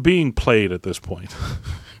 you're being played at this point.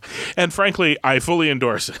 And frankly, I fully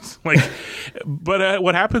endorse it. But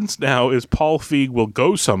what happens now is Paul Feig will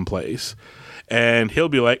go someplace and he'll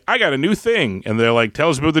be like, "I got a new thing." And they're like, "Tell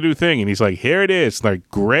us about the new thing." And he's like, "Here it is." Like,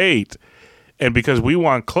 great. And because we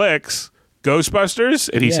want clicks, Ghostbusters?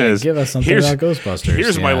 And he says, "Give us something about Ghostbusters."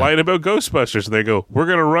 Here's my line about Ghostbusters. And they go, "We're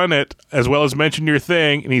going to run it as well as mention your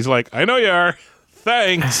thing." And he's like, "I know you are.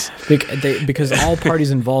 Thanks." Because all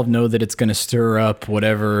parties involved know that it's going to stir up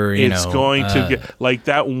whatever, it's going to get, like,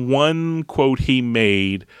 that one quote he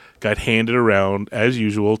made got handed around as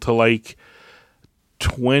usual to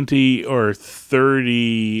 20 or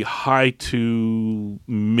 30 high to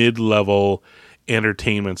mid-level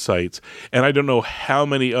entertainment sites. And I don't know how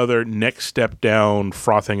many other next step down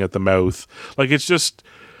frothing at the mouth. It's just...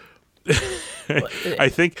 I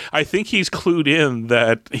think he's clued in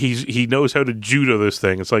that he knows how to judo this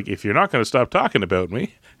thing. It's like, if you're not going to stop talking about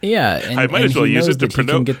me, I might as well use it to promote.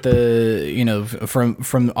 He can get the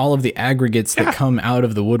from all of the aggregates that come out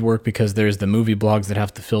of the woodwork, because there's the movie blogs that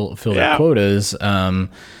have to fill their quotas.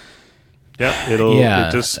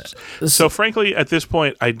 So frankly, at this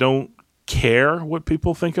point, I don't care what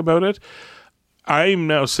people think about it. I'm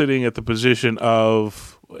now sitting at the position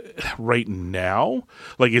of, right now,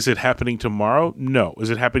 is it happening tomorrow? No. Is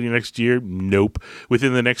it happening next year? Nope.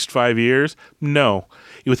 Within the next 5 years? No.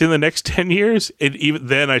 Within the next 10 years? And even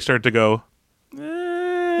then I start to go,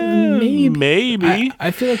 maybe. I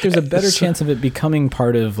feel like there's a better chance of it becoming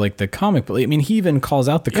part of the comic book. I mean, he even calls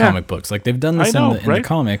out the comic books. They've done this in the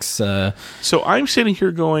comics. So I'm sitting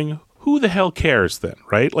here going, who the hell cares then,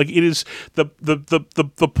 right? It is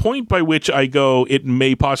the point by which I go, it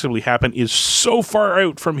may possibly happen, is so far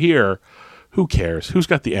out from here. Who cares? Who's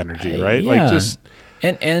got the energy, right?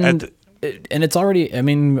 And it's already, I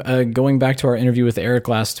mean, going back to our interview with Eric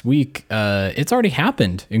last week, it's already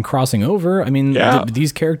happened in Crossing Over. I mean,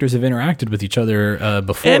 these characters have interacted with each other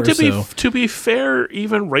before. And to be fair,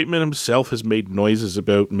 even Reitman himself has made noises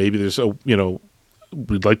about maybe there's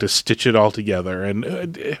we'd like to stitch it all together,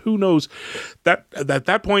 and who knows? That at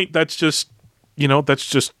that point, that's just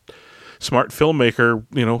smart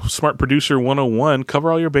filmmaker, smart producer 101. Cover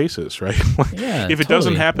all your bases, right? If it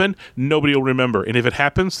doesn't happen, nobody will remember, and if it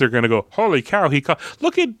happens, they're going to go, "Holy cow!"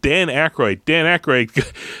 Look at Dan Aykroyd. Dan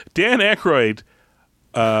Aykroyd.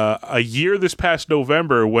 A year this past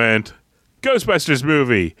November went, Ghostbusters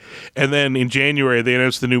movie. And then in January, they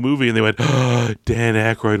announced the new movie, and they went, oh, Dan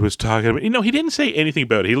Aykroyd was talking about it. He didn't say anything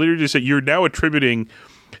about it. He literally just said, you're now attributing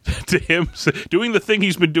to him doing the thing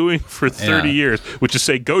he's been doing for 30 years, which is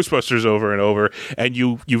say Ghostbusters over and over, and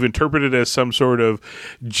you've interpreted it as some sort of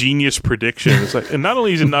genius prediction. It's like, and not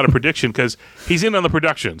only is it not a prediction, because he's in on the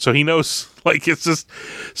production, so he knows. Like, it's just,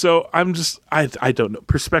 so I don't know.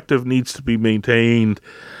 Perspective needs to be maintained.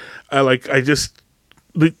 The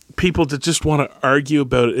people that just want to argue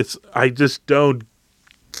about it, I just don't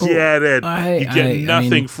get it. You get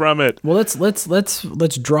nothing from it. Well,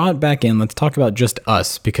 let's draw it back in. Let's talk about just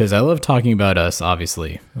us, because I love talking about us.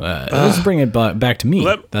 Obviously, let's bring it back to me.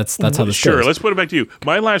 That's how this goes. Sure, let's put it back to you.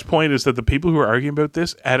 My last point is that the people who are arguing about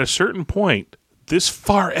this, at a certain point, this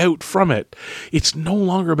far out from it, it's no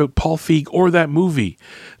longer about Paul Feig or that movie.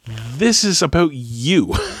 This is about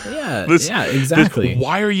you. Yeah, exactly.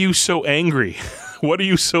 Why are you so angry? What are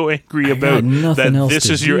you so angry about that this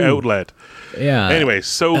is your outlet? Yeah. Anyway,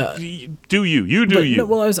 so do you do you? No,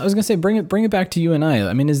 well, I was going to say, bring it back to you and I.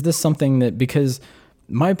 I mean, is this something that, because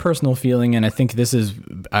my personal feeling, and I think this is,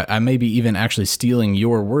 I may be even actually stealing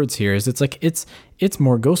your words here, is it's like, it's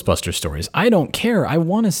more Ghostbuster stories. I don't care. I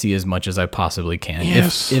want to see as much as I possibly can.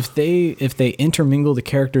 Yes. If they intermingle the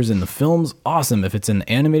characters in the films, awesome. If it's in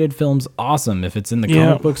animated films, awesome. If it's in the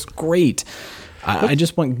comic books, great. I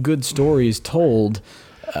just want good stories told.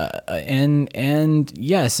 And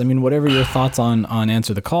yes, I mean, whatever your thoughts on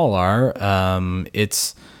Answer the Call are,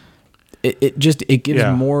 it gives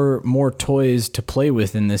more toys to play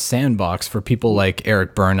with in this sandbox for people like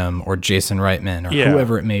Eric Burnham or Jason Reitman or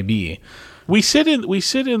whoever it may be. We sit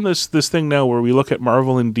in this thing now where we look at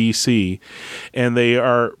Marvel and DC, and they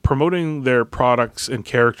are promoting their products and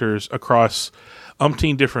characters across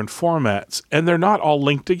umpteen different formats, and they're not all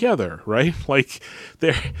linked together, right? Like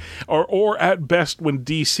or at best, when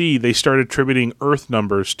DC, they started attributing Earth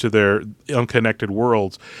numbers to their unconnected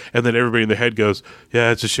worlds, and then everybody in their head goes,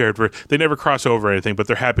 yeah, it's a shared verse. They never cross over anything, but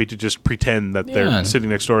they're happy to just pretend that they're sitting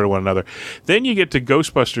next door to one another. Then you get to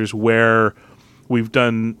Ghostbusters, where we've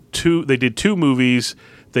done they did 2 movies,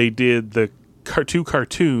 they did the 2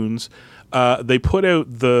 cartoons. They put out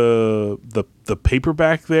the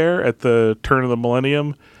paperback there at the turn of the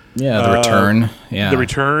millennium. Yeah, the return. The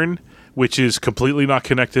return, which is completely not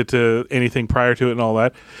connected to anything prior to it and all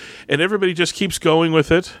that. And everybody just keeps going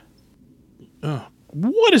with it. Oh,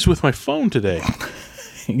 what is with my phone today?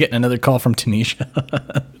 You getting another call from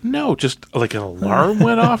Tanisha? No, just like an alarm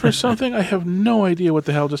went off or something. I have no idea what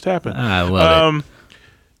the hell just happened. I love it.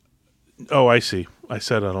 Oh, I see. I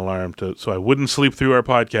set an alarm so I wouldn't sleep through our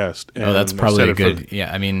podcast. Oh, that's probably good.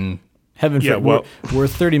 Yeah, I mean, heaven forbid. We're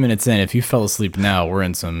 30 minutes in. If you fell asleep now, we're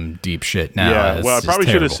in some deep shit now. Yeah, well, I probably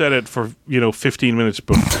should have set it for 15 minutes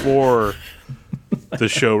before the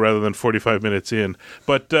show rather than 45 minutes in.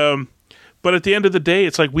 But at the end of the day,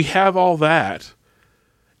 it's like we have all that,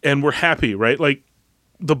 and we're happy, right? Like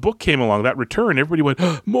the book came along, that return, everybody went,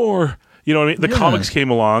 oh, more. You know what I mean? The comics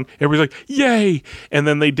came along. Everybody's like, yay. And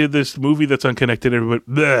then they did this movie that's unconnected. Everybody,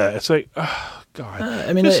 bleh. It's like, oh, God.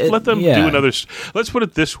 I mean, just let them do another. Let's put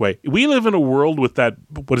it this way. We live in a world with that,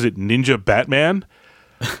 Ninja Batman?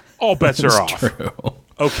 All bets are off. True.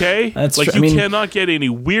 Okay? That's like, true. you cannot get any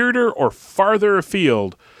weirder or farther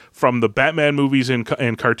afield from the Batman movies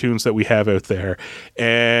and cartoons that we have out there.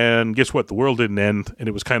 And guess what? The world didn't end, and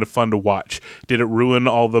it was kind of fun to watch. Did it ruin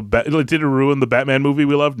did it ruin the Batman movie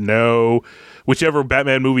we loved? No. Whichever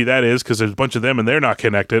Batman movie that is, because there's a bunch of them and they're not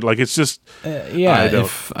connected. Like, it's just...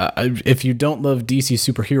 If you don't love DC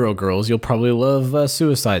superhero girls, you'll probably love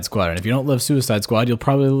Suicide Squad. And if you don't love Suicide Squad, you'll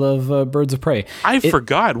probably love Birds of Prey. I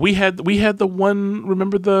forgot. We had the one...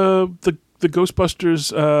 Remember the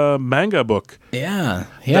Ghostbusters manga book? Yeah.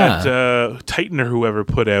 That Titan or whoever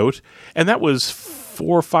put out. And that was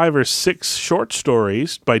 4, 5, or 6 short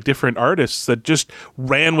stories by different artists that just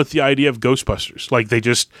ran with the idea of Ghostbusters. Like,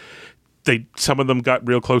 some of them got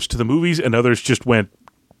real close to the movies, and others just went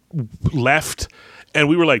left. And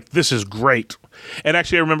we were like, this is great. And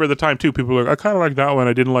actually, I remember the time, too, people were like, I kind of like that one.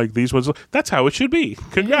 I didn't like these ones. That's how it should be.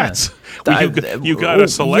 Congrats. Yeah. You got a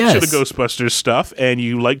selection of Ghostbusters stuff, and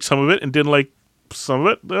you liked some of it and didn't like some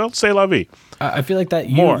of it. Well, c'est la vie. I feel like that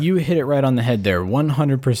you hit it right on the head there,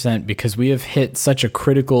 100%, because we have hit such a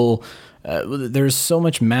critical... there's so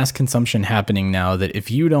much mass consumption happening now that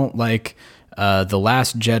if you don't like... The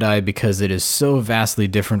Last Jedi, because it is so vastly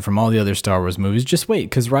different from all the other Star Wars movies, just wait,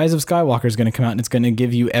 because Rise of Skywalker is going to come out and it's going to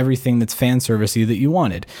give you everything that's fan servicey that you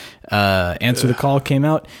wanted. Answer the Call came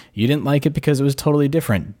out, you didn't like it because it was totally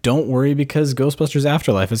different. Don't worry, because Ghostbusters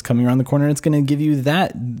Afterlife is coming around the corner and it's going to give you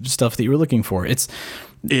that stuff that you were looking for. It's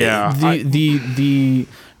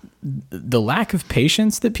the lack of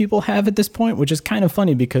patience that people have at this point, which is kind of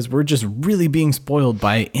funny because we're just really being spoiled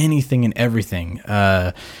by anything and everything.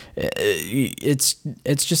 It's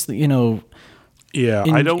just, you know,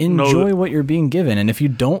 I don't enjoy what you're being given, and if you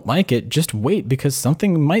don't like it, just wait because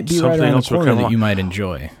something might be right around the corner that you might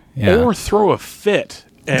enjoy. Yeah. Or throw a fit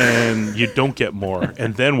and you don't get more,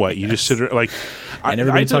 and then what? You just sit there, like, and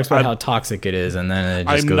everybody talks about how toxic it is, and then it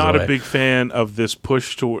just goes away. I'm not a big fan of this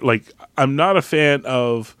push to, like, I'm not a fan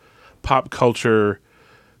of pop culture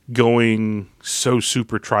going so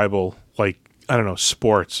super tribal, like, I don't know,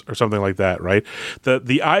 sports or something like that, right?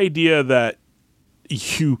 The idea that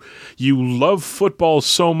you love football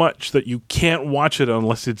so much that you can't watch it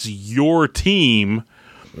unless it's your team,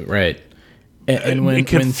 right? And when it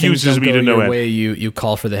confuses when me to no end. Way, you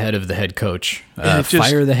call for the head of the head coach,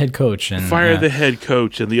 fire the head coach, and the head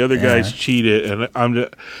coach, and the other guys cheated, and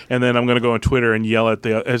then I'm going to go on Twitter and yell at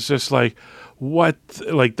the. It's just like, what?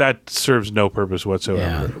 Like, that serves no purpose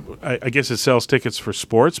whatsoever. Yeah. I guess it sells tickets for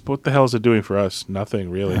sports, but what the hell is it doing for us? Nothing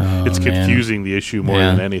really. It's confusing the issue more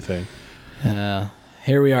than anything.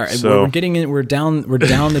 Here we are. So, we're getting in. We're down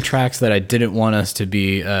the tracks that I didn't want us to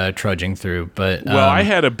be trudging through. But I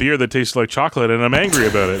had a beer that tastes like chocolate, and I'm angry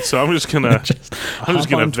about it. So I'm just gonna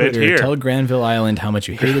vent here. Tell Granville Island how much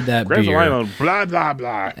you hated that Granville beer. Island, blah blah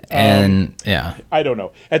blah. And I don't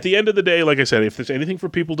know. At the end of the day, like I said, if there's anything for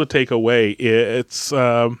people to take away, it's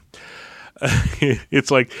it's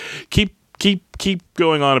like keep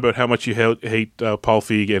going on about how much you hate Paul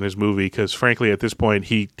Feig and his movie, because frankly at this point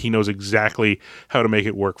he knows exactly how to make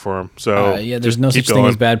it work for him. So there's no such thing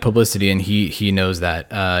as bad publicity, and he knows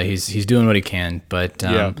that. He's doing what he can, but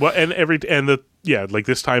like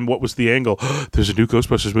this time, what was the angle? There's a new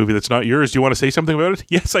Ghostbusters movie that's not yours. Do you want to say something about it?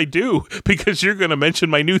 Yes, I do, because you're going to mention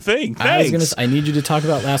my new thing. Thanks. I need you to talk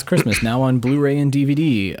about Last Christmas now on Blu-ray and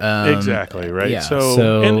DVD. Exactly, right? Yeah,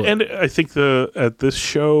 so and I think at this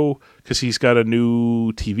show, because he's got a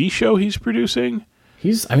new TV show he's producing.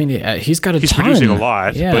 He's got a He's ton. producing a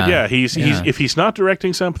lot, but he's if he's not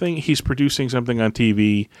directing something, he's producing something on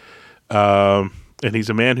TV. And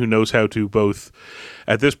he's a man who knows how to both,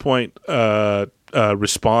 at this point,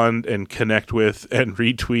 respond and connect with and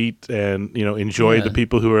retweet and, enjoy the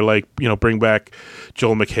people who are like, bring back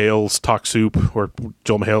Joel McHale's Talk Soup, or the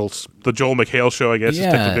Joel McHale Show, I guess is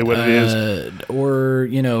technically what it is. Or,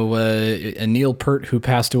 Neil Peart, who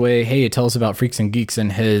passed away. Hey, tell us about Freaks and Geeks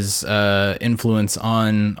and his influence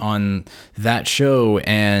on that show.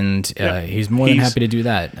 And he's more than happy to do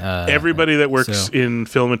that. Everybody that works in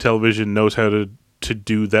film and television knows how to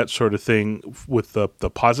do that sort of thing with the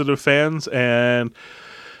positive fans, and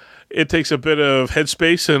it takes a bit of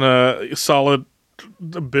headspace and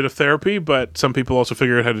a bit of therapy, but some people also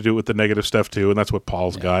figure out how to do it with the negative stuff too, and that's what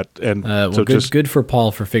Paul's got. And good for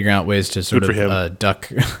Paul for figuring out ways to sort of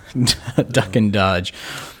duck and dodge.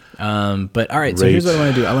 But all right, so here's what I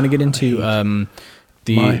want to do. I want to get into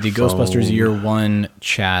the Ghostbusters Year 1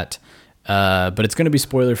 chat. But it's going to be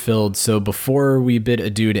spoiler filled. So before we bid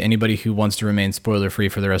adieu to anybody who wants to remain spoiler free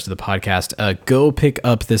for the rest of the podcast, go pick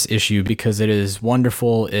up this issue because it is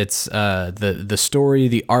wonderful. It's the story,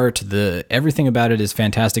 the art, everything about it is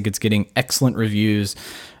fantastic. It's getting excellent reviews.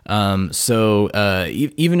 So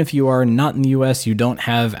even if you are not in the US, you don't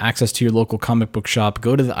have access to your local comic book shop,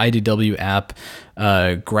 go to the IDW app,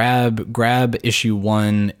 grab issue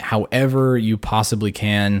 1 however you possibly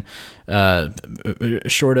can,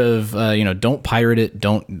 short of don't pirate it,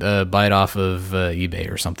 don't buy it off of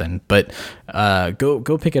eBay or something, but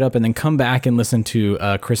go pick it up and then come back and listen to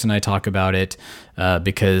Chris and I talk about it,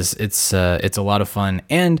 because it's a lot of fun.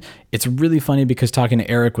 And it's really funny because talking to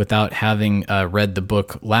Eric without having read the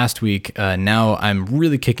book last week, now I'm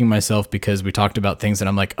really kicking myself because we talked about things that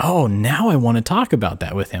I'm like, oh, now I want to talk about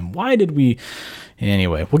that with him. Why did we?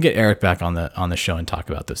 Anyway, we'll get Eric back on the show and talk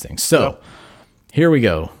about those things. So here we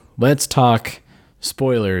go. Let's talk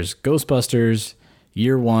spoilers. Ghostbusters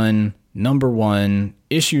Year 1, number 1,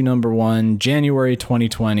 issue number 1, January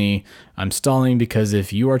 2020. I'm stalling because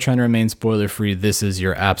if you are trying to remain spoiler free, this is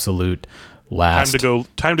your absolute last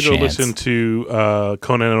time to go listen to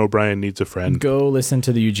Conan O'Brien Needs a Friend. Go listen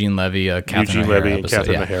to the Eugene Levy and Catherine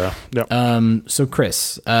O'Hara. Yep. So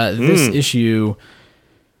Chris, this issue,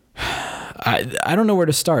 I don't know where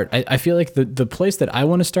to start. I feel like the place that I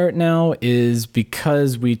want to start now is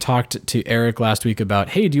because we talked to Eric last week about,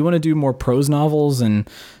 hey, do you want to do more prose novels and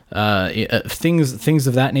things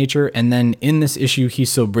of that nature? And then in this issue, he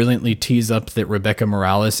so brilliantly tees up that Rebecca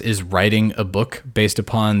Morales is writing a book based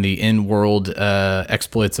upon the in-world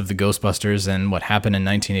exploits of the Ghostbusters and what happened in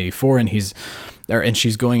 1984. And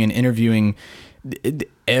she's going and interviewing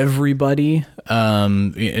everybody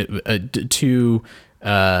to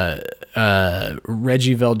Reggie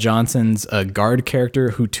VelJohnson's guard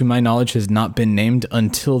character, who to my knowledge has not been named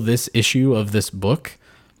until this issue of this book.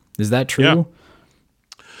 Is that true? Yeah.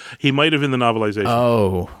 He might have in the novelization.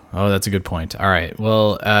 Oh, that's a good point. All right.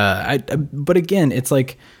 Well, but again, it's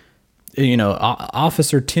like, you know,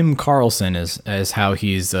 Officer Tim Carlson is how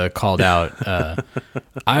he's called out.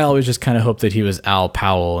 I always just kind of hoped that he was Al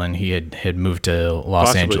Powell and he had moved to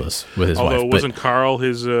Los Angeles with his wife. Although wasn't Carl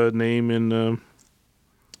his name in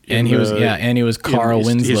and he was Carl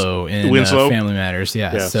Winslow in Family Matters.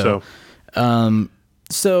 Yeah.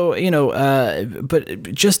 So, you know, but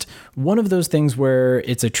just one of those things where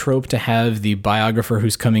it's a trope to have the biographer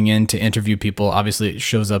who's coming in to interview people. Obviously, it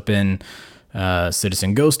shows up in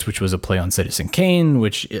Citizen Ghost, which was a play on Citizen Kane,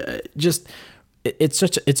 which it's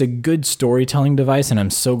a good storytelling device. And I'm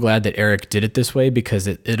so glad that Eric did it this way, because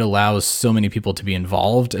it allows so many people to be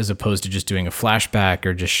involved as opposed to just doing a flashback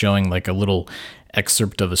or just showing like a little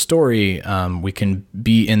excerpt of a story. We can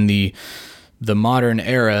be in the modern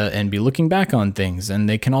era and be looking back on things. And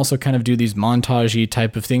they can also kind of do these montage-y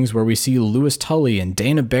type of things where we see Louis Tully and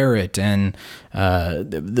Dana Barrett, and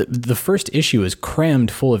the first issue is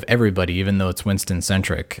crammed full of everybody, even though it's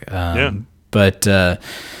Winston-centric. But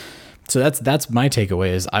so that's my takeaway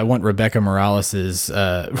is I want Rebecca Morales's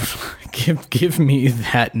give me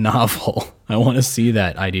that novel. I want to see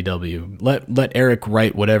that IDW. Let Eric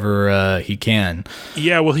write whatever he can.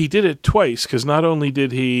 Yeah, well, he did it twice, because not only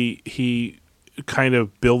did he kind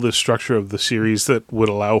of build this structure of the series that would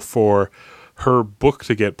allow for her book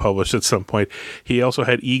to get published at some point, he also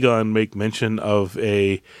had Egon make mention of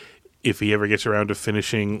if he ever gets around to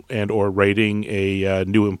finishing and or writing a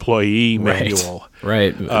new employee manual.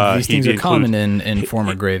 Right. These things are common in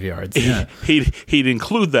former graveyards. Yeah. He'd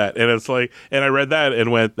include that, and it's like, and I read that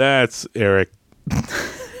and went, that's Eric.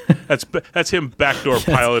 That's him backdoor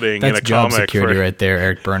piloting in a job comic. Security right there,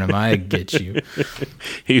 Eric Burnham. I get you.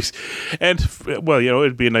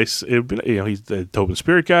 It'd be a nice. He's the Tobin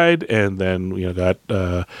Spirit Guide, and then got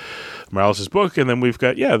Morales' book, and then we've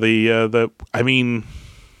got the. I mean,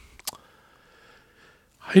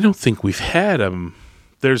 I don't think we've had him.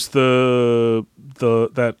 There's that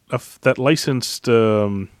licensed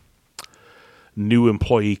new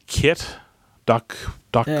employee kit. Yeah,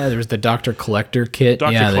 there's the Dr. Collector kit.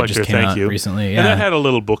 That just came out recently. Yeah. And that had a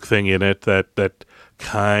little book thing in it that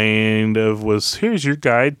kind of was, here's your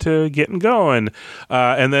guide to getting going.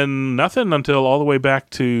 And then nothing until all the way back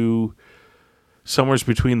to somewhere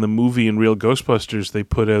between the movie and Real Ghostbusters. They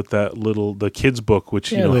put out the kids book,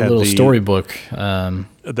 which had little storybook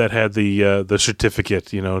that had the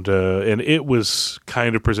certificate, and it was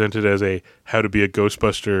kind of presented as a how to be a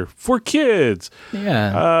Ghostbuster for kids.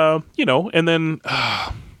 Yeah. And then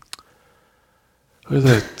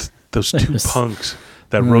those two punks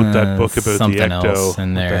that wrote that book about the Ecto.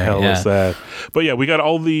 In there. What the hell is that? But yeah, we got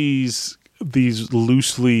all these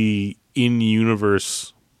loosely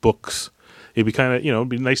in-universe books. It'd be kind of, it'd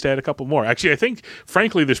be nice to add a couple more. Actually, I think,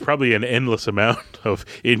 frankly, there's probably an endless amount of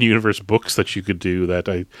in-universe books that you could do that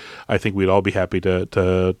I think we'd all be happy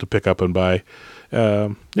to pick up and buy.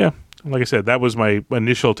 Like I said, that was my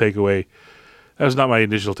initial takeaway. That was not my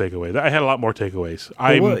initial takeaway. I had a lot more takeaways.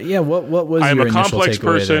 What was I'm your a complex initial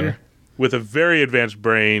takeaway person there? with a very advanced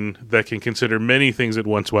brain that can consider many things at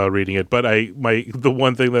once while reading it. But the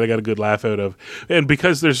one thing that I got a good laugh out of, and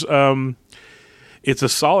because there's it's a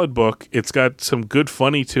solid book. It's got some good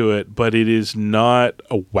funny to it, but it is not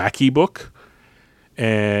a wacky book,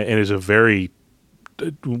 and is a very.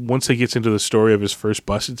 Once he gets into the story of his first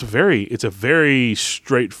bust, it's a very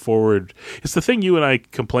straightforward. It's the thing you and I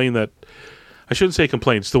complain that. I shouldn't say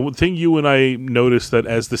complain. It's the thing you and I noticed that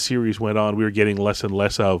as the series went on, we were getting less and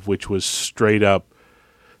less of, which was straight up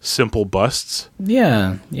simple busts.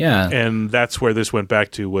 Yeah. And that's where this went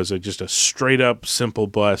back to, was just a straight up simple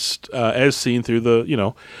bust, as seen through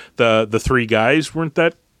the three guys weren't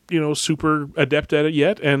that super adept at it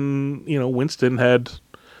yet, and Winston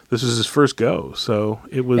this was his first go, so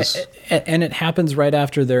it was. And it happens right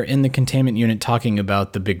after they're in the containment unit talking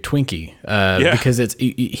about the big Twinkie, because it's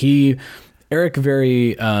Eric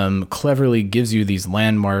very cleverly gives you these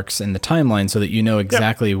landmarks in the timeline so that you know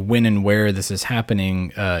exactly when and where this is happening.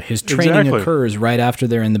 His training occurs right after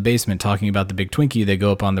they're in the basement talking about the big Twinkie. They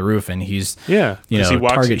go up on the roof and he's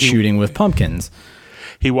target shooting with pumpkins.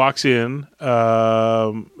 He walks in.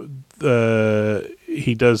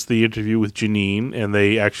 He does the interview with Janine, and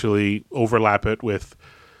they actually overlap it with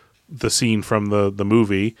the scene from the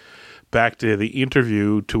movie. Back to the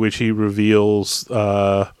interview, to which he reveals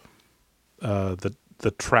the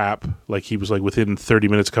the trap. Like he was like within 30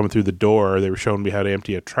 minutes coming through the door, they were showing me how to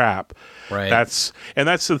empty a trap. Right. That's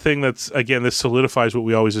the thing that's, again, this solidifies what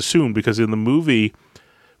we always assumed, because in the movie,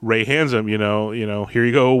 Ray hands him, here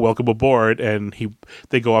you go, welcome aboard, and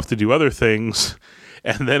they go off to do other things,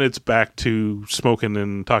 and then it's back to smoking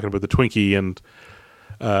and talking about the Twinkie, and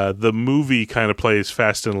the movie kind of plays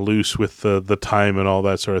fast and loose with the time and all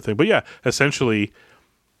that sort of thing. But yeah, essentially,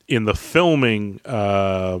 in the filming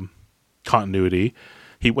continuity,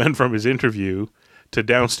 he went from his interview to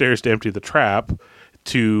downstairs to empty the trap,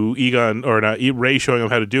 to Egon, or not, Ray showing him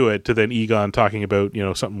how to do it, to then Egon talking about,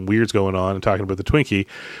 something weird's going on and talking about the Twinkie,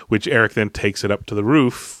 which Eric then takes it up to the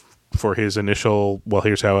roof for his initial, well,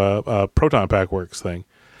 here's how a proton pack works thing.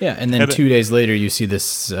 Yeah, and then 2 days later you see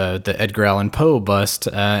this, the Edgar Allan Poe bust,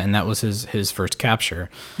 and that was his first capture.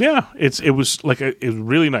 Yeah, it was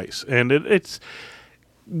really nice. And it's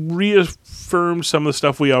reaffirmed some of the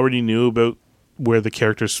stuff we already knew about where the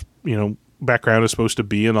character's, background is supposed to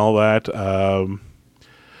be and all that.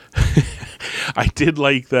 I did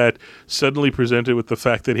like that suddenly presented with the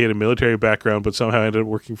fact that he had a military background but somehow ended up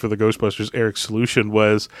working for the Ghostbusters. Eric's solution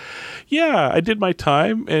was, I did my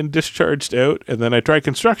time and discharged out, and then I tried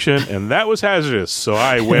construction, and that was hazardous, so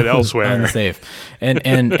I went elsewhere. Unsafe.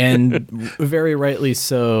 And very rightly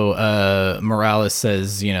so, Morales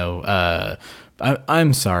says,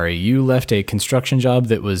 I'm sorry, you left a construction job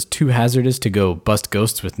that was too hazardous to go bust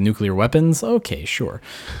ghosts with nuclear weapons? Okay, sure.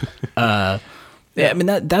 Yeah, I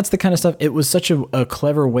mean, that's the kind of stuff. It was such a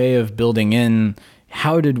clever way of building in,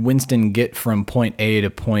 how did Winston get from point A to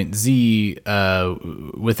point Z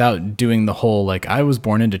without doing the whole, I was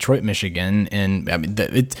born in Detroit, Michigan. And I mean,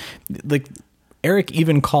 it's like Eric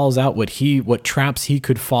even calls out what traps he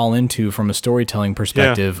could fall into from a storytelling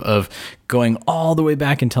perspective of going all the way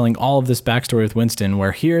back and telling all of this backstory with Winston,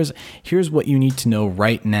 where here's what you need to know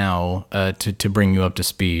right now to bring you up to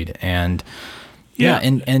speed. And yeah,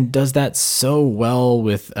 and does that so well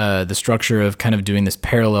with the structure of kind of doing this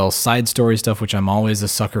parallel side story stuff, which I'm always a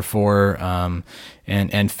sucker for,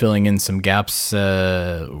 and filling in some gaps,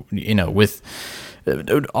 with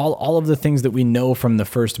all of the things that we know from the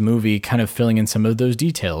first movie, kind of filling in some of those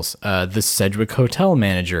details. The Sedgwick Hotel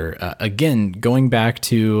manager, again, going back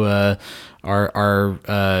to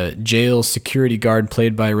our jail security guard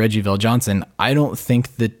played by Reggie VelJohnson. I don't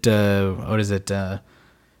think that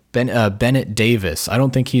Bennett Davis, I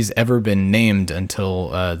don't think he's ever been named until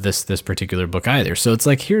this particular book either. So it's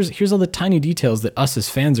like, here's all the tiny details that us as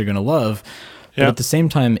fans are going to love. But at the same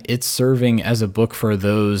time, it's serving as a book for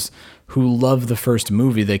those who love the first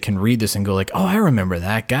movie. They can read this and go like, oh, I remember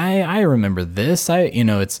that guy. I remember this.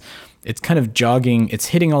 It's kind of jogging. It's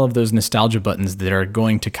hitting all of those nostalgia buttons that are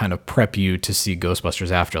going to kind of prep you to see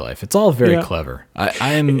Ghostbusters Afterlife. It's all very clever.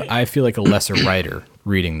 I feel like a lesser writer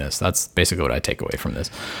reading this. That's basically what I take away from this.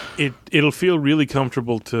 It'll feel really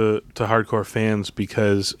comfortable to hardcore fans,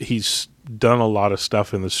 because he's done a lot of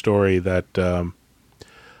stuff in the story that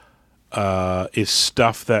is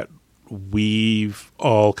stuff that we've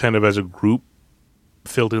all kind of as a group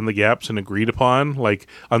filled in the gaps and agreed upon, like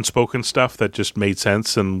unspoken stuff that just made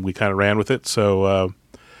sense and we kind of ran with it. So,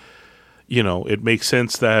 it makes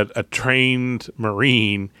sense that a trained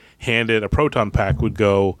Marine handed a proton pack would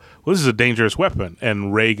go, well, this is a dangerous weapon.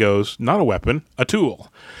 And Ray goes, not a weapon, a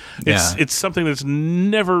tool. It's something that's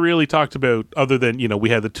never really talked about, other than, we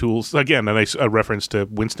had the tools. Again, a reference to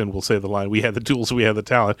Winston will say the line, we had the tools, we had the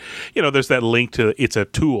talent. There's that link to it's a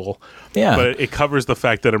tool. Yeah. But it covers the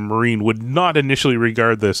fact that a Marine would not initially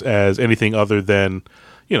regard this as anything other than,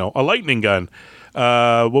 a lightning gun.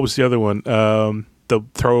 What was the other one? The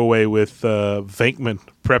throwaway with Venkman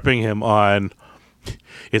prepping him on,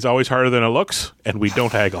 it's always harder than it looks, and we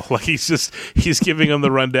don't haggle. Like he's giving him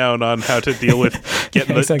the rundown on how to deal with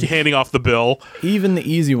handing off the bill. Even the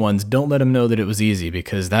easy ones, don't let him know that it was easy,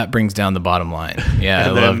 because that brings down the bottom line. Yeah,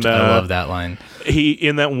 I love that line. He,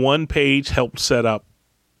 in that one page, helped set up,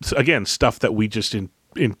 again, stuff that we just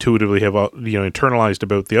intuitively have internalized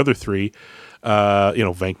about the other three.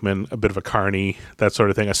 Venkman, a bit of a carny, that sort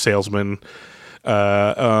of thing, a salesman.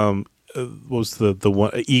 What was the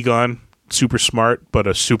one? Egon, super smart, but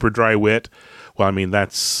a super dry wit. Well, I mean,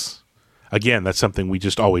 that's something we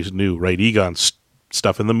just always knew, right? Egon's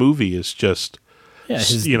stuff in the movie is just,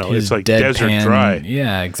 it's like desert dry.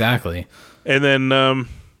 Yeah, exactly. And then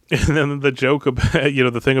the joke about,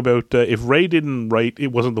 the thing about if Ray didn't write,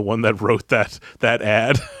 it wasn't the one that wrote that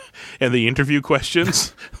ad and the interview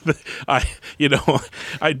questions.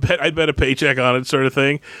 I'd bet a paycheck on it, sort of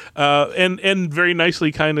thing. And very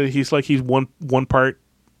nicely, kind of, he's one part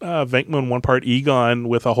Venkman, one part Egon,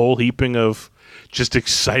 with a whole heaping of just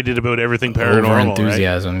excited about everything paranormal. Over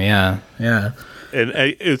enthusiasm, right? Yeah. And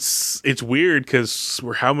it's weird because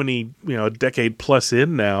we're how many, a decade plus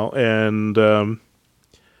in now, and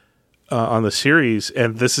on the series,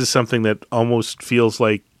 and this is something that almost feels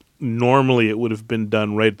like normally it would have been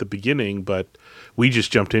done right at the beginning, but we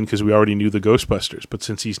just jumped in because we already knew the Ghostbusters. But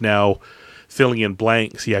since he's now filling in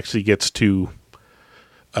blanks, he actually gets to,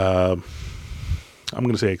 I'm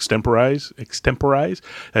going to say extemporize.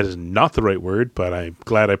 That is not the right word, but I'm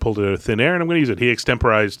glad I pulled it out of thin air, and I'm going to use it. He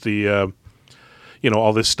extemporized the,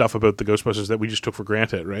 all this stuff about the Ghostbusters that we just took for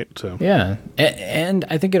granted, right? So yeah, and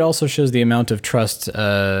I think it also shows the amount of trust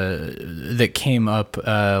that came up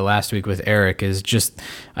last week with Eric. Is just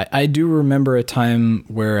I do remember a time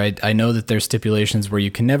where I know that there's stipulations where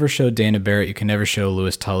you can never show Dana Barrett, you can never show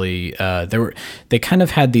Louis Tully. They kind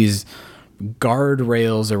of had these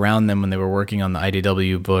guardrails around them when they were working on the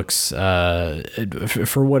IDW books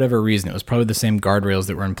for whatever reason. It was probably the same guardrails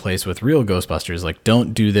that were in place with real Ghostbusters, like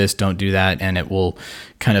don't do this, don't do that, and it will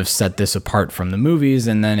kind of set this apart from the movies,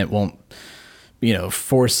 and then it won't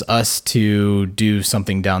force us to do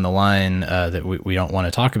something down the line that we don't want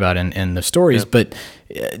to talk about in the stories. Yep. But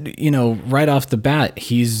right off the bat,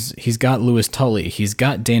 he's got Louis Tully, he's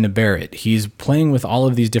got Dana Barrett, he's playing with all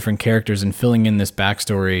of these different characters and filling in this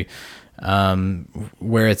backstory,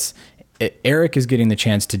 where Eric is getting the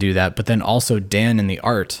chance to do that, but then also Dan in the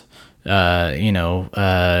art,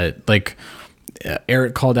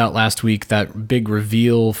 Eric called out last week that big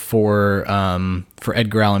reveal for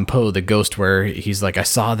Edgar Allan Poe, the Ghost, where he's like, I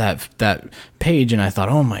saw that page and I thought,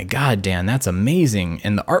 oh my God, Dan, that's amazing.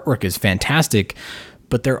 And the artwork is fantastic,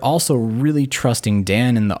 but they're also really trusting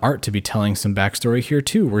Dan in the art to be telling some backstory here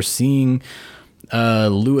too. We're seeing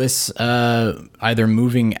Louis either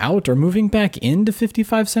moving out or moving back into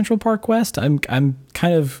 55 Central Park West. I'm kind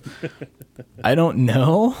of, I don't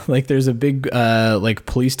know. Like there's a big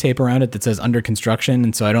police tape around it that says under construction,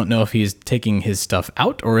 and so I don't know if he's taking his stuff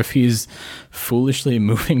out or if he's foolishly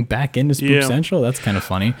moving back into Spook Central. That's kind of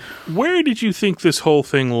funny. Where did you think this whole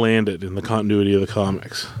thing landed in the continuity of the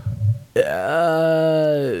comics?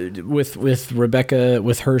 With Rebecca,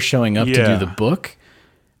 with her showing up to do the book,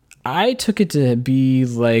 I took it to be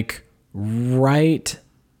like right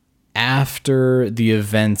after the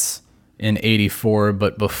events in 84,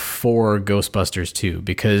 but before Ghostbusters 2,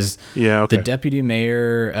 because the deputy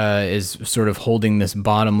mayor is sort of holding this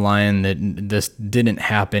bottom line that this didn't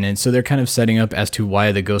happen. And so they're kind of setting up as to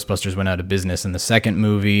why the Ghostbusters went out of business in the second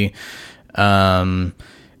movie.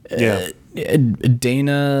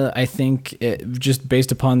 Dana, I think, just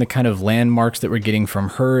based upon the kind of landmarks that we're getting from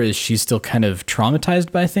her, is she's still kind of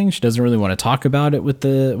traumatized by things. She doesn't really want to talk about it with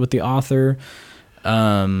the author.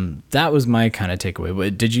 That was my kind of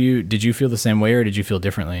takeaway. Did you feel the same way, or did you feel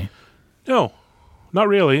differently? No, not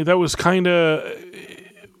really. That was kind of,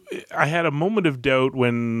 I had a moment of doubt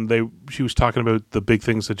when she was talking about the big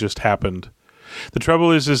things that just happened. The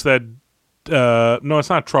trouble is that, no, it's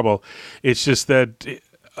not trouble. It's just that,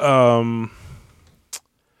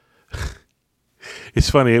 it's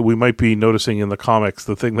funny, we might be noticing in the comics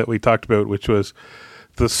the thing that we talked about, which was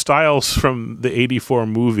the styles from the 84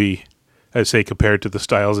 movie, I say, compared to the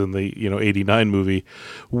styles in the 89 movie,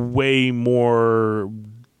 way more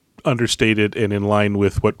understated and in line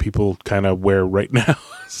with what people kind of wear right now.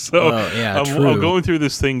 So I'm going through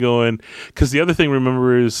this thing because the other thing,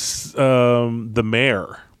 remember, is the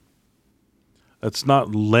mayor. That's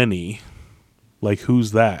not Lenny. Like,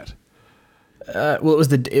 who's that? Well,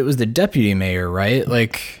 it was the deputy mayor, right?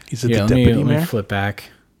 Like, is it the deputy mayor? Let me flip back.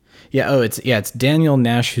 Yeah. Oh, it's Daniel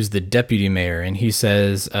Nash who's the deputy mayor, and he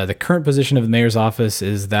says the current position of the mayor's office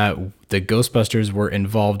is that the Ghostbusters were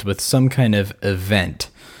involved with some kind of event,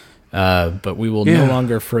 but we will no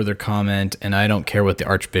longer further comment. And I don't care what the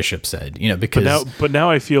Archbishop said, because. But now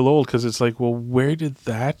I feel old because it's like, well, where did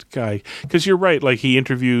that guy? Because you're right. Like, he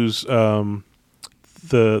interviews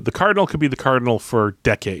the cardinal could be the cardinal for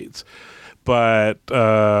decades. But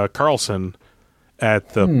Carlson at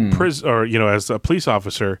the prison, or as a police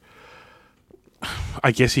officer,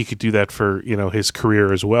 I guess he could do that for his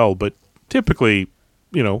career as well. But typically,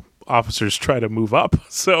 officers try to move up,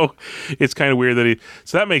 so it's kind of weird that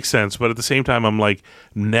so that makes sense. But at the same time, I'm like,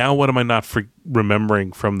 now what am I not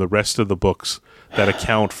remembering from the rest of the books that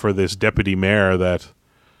account for this deputy mayor that?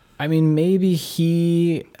 I mean,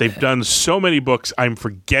 maybe they've done so many books, I'm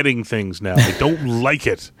forgetting things now. I don't like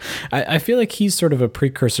it. I feel like he's sort of a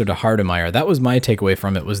precursor to Hardemeyer. That was my takeaway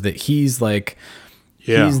from it, was that he's like,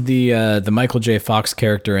 he's the Michael J. Fox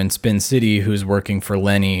character in Spin City who's working for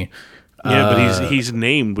Lenny, Yeah, but he's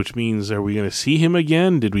named, which means are we going to see him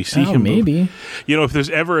again? Did we see him? Maybe. If there's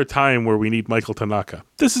ever a time where we need Michael Tanaka,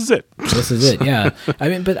 this is it. This is it. Yeah. I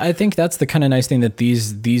mean, but I think that's the kind of nice thing that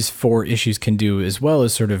these 4 issues can do, as well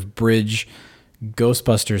as sort of bridge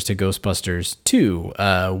Ghostbusters to Ghostbusters 2.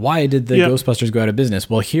 Why did the Ghostbusters go out of business?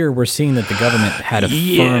 Well, here we're seeing that the government had a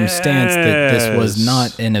firm stance that this was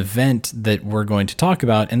not an event that we're going to talk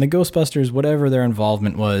about, and the Ghostbusters, whatever their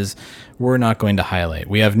involvement was, we're not going to highlight.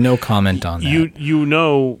 We have no comment on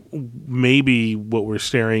that. Maybe what we're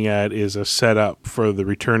staring at is a setup for the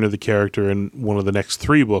return of the character in one of the next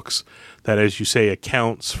 3 books that, as you say,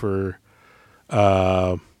 accounts for,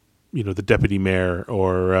 the deputy mayor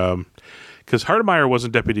or... Because Hardemeyer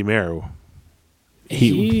wasn't deputy mayor.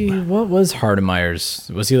 What was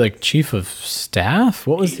Hardemeyer's? Was he like chief of staff?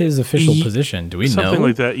 What was his official position? Do we know? Something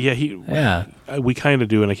like that. Yeah, we kind of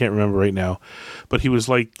do, and I can't remember right now. But he was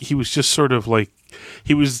just sort of like,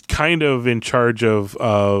 he was kind of in charge of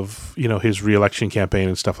his re-election campaign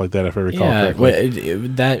and stuff like that, if I recall correctly.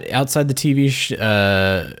 That outside the TV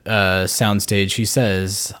soundstage, he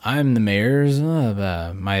says, "I'm the mayor's.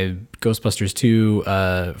 My Ghostbusters 2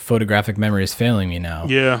 photographic memory is failing me now."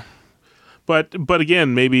 Yeah, but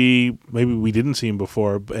again, maybe we didn't see him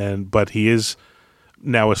before, but he is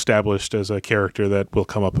now established as a character that will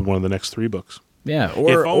come up in one of the next 3 books. Yeah,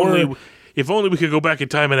 if only we could go back in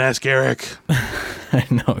time and ask Eric. I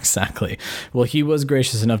know, exactly. Well, he was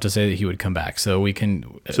gracious enough to say that he would come back, so we can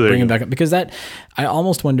bring him back up. Because I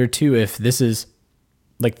almost wonder, too, if this is,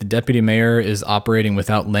 like, the deputy mayor is operating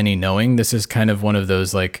without Lenny knowing. This is kind of one of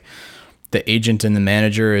those, like, the agent and the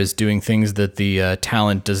manager is doing things that the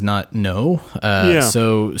talent does not know.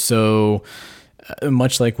 So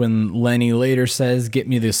much like when Lenny later says,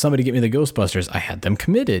 somebody get me the Ghostbusters. I had them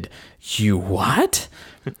committed. You what?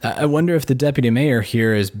 I wonder if the deputy mayor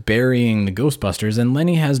here is burying the Ghostbusters, and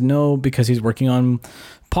Lenny has because he's working on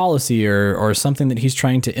policy or something that he's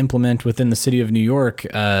trying to implement within the city of New York,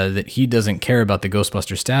 that he doesn't care about the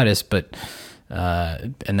Ghostbuster status, but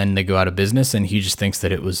and then they go out of business, and he just thinks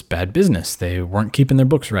that it was bad business. They weren't keeping their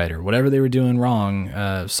books right, or whatever they were doing wrong.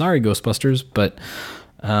 Sorry, Ghostbusters, but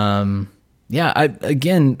I'm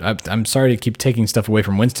sorry to keep taking stuff away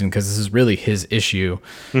from Winston, because this is really his issue.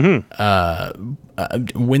 Mm-hmm.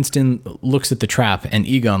 Winston looks at the trap, and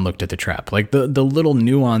Egon looked at the trap. Like the little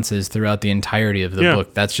nuances throughout the entirety of the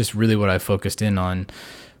book, that's just really what I focused in on.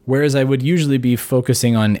 Whereas I would usually be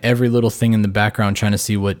focusing on every little thing in the background, trying to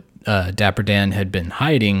see what Dapper Dan had been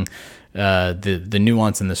hiding, the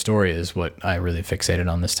nuance in the story is what I really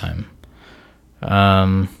fixated on this time.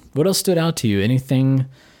 What else stood out to you? Anything?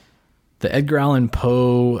 The Edgar Allan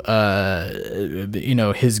Poe,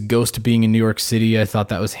 his ghost being in New York City, I thought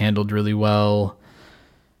that was handled really well.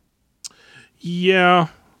 Yeah,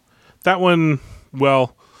 that one,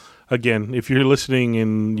 well, again, if you're listening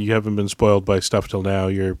and you haven't been spoiled by stuff till now,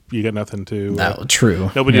 you got nothing to...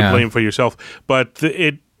 true. Nobody to blame for yourself. But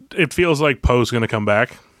it feels like Poe's going to come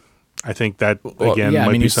back. I think that, again,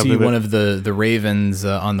 might be something. You see one of the ravens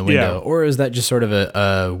on the window, or is that just sort of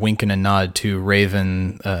a wink and a nod to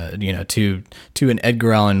Raven, to an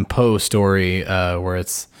Edgar Allan Poe story, where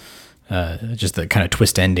it's just the kind of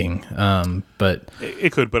twist ending. But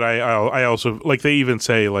it could, but I also, like, they even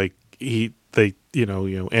say, like,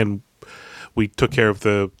 and we took care of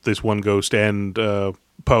this one ghost and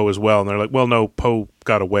Poe as well, and they're like, well, no, Poe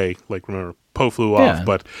got away. Like, remember, Poe flew off,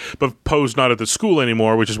 but Poe's not at the school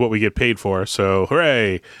anymore, which is what we get paid for. So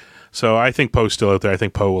hooray! So I think Poe's still out there. I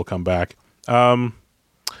think Poe will come back. It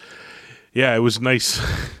was nice.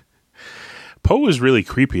 Poe was really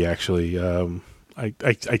creepy, actually.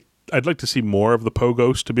 I'd like to see more of the Poe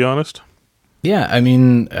ghost, to be honest. Yeah, I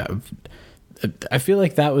mean, I feel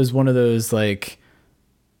like that was one of those, like,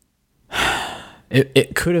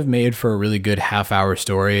 it could have made for a really good half-hour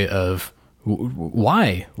story of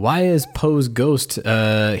why is Poe's ghost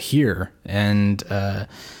here, and I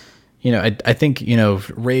think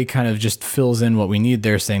Ray kind of just fills in what we need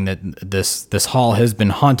there, saying that this hall has been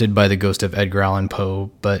haunted by the ghost of Edgar Allan Poe.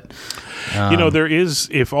 But there is,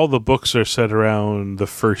 if all the books are set around the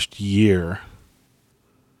first year,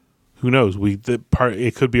 who knows?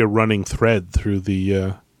 It could be a running thread through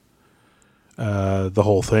the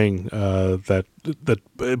whole thing, that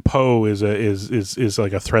Poe is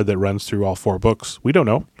like a thread that runs through all 4 books. We don't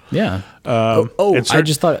know. Yeah. I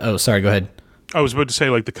just thought. Oh, sorry. Go ahead. I was about to say,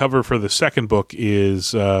 like, the cover for the second book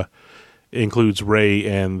includes Ray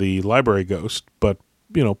and the library ghost, but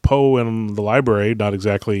Poe and the library, not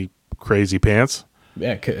exactly crazy pants.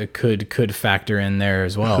 Yeah, could factor in there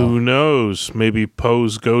as well. Who knows? Maybe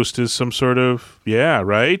Poe's ghost is some sort of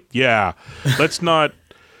right. Yeah. Let's not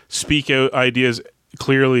speak out ideas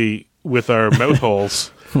clearly with our mouth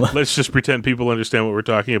holes. Let's just pretend people understand what we're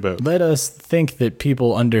talking about. Let us think that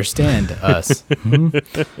people understand us.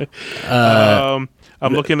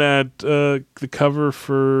 I'm looking at the cover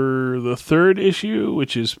for the 3rd issue,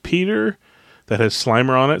 which is Peter, that has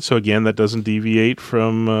Slimer on it. So again, that doesn't deviate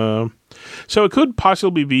from... so it could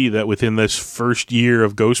possibly be that within this first year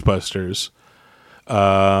of Ghostbusters,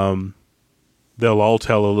 they'll all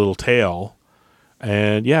tell a little tale.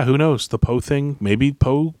 And yeah, who knows? The Poe thing, maybe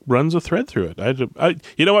Poe runs a thread through it.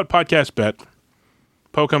 You know what? Podcast bet.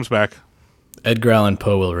 Poe comes back. Edgar Allan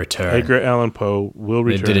Poe will return. Edgar Allan Poe will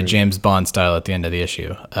return. They did a James Bond style at the end of the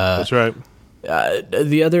issue. That's right.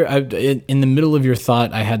 The other, in the middle of your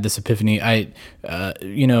thought, I had this epiphany. Peter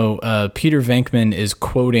Venkman is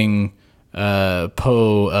quoting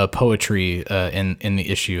Poe poetry in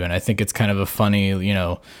the issue, and I think it's kind of a funny.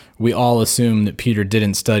 We all assume that Peter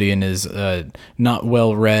didn't study and is not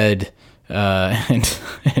well read, and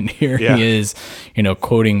here he is,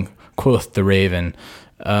 quoting "Quoth the Raven."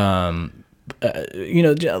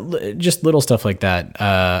 Just little stuff like that.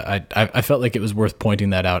 I felt like it was worth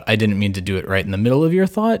pointing that out. I didn't mean to do it right in the middle of your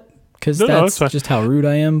thought, because that's just how rude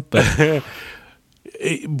I am. But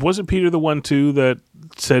wasn't Peter the one too that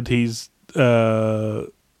said he's?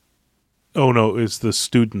 Oh no, it's the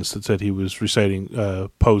students that said he was reciting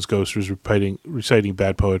Poe's ghost was reciting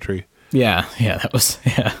bad poetry. Yeah, that was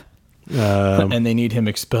and they need him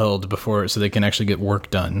expelled so they can actually get work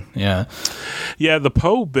done. Yeah, the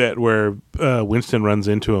Poe bit where Winston runs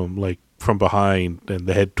into him like from behind and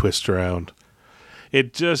the head twists around.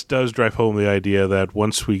 It just does drive home the idea that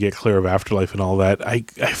once we get clear of Afterlife and all that, I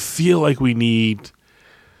feel like we need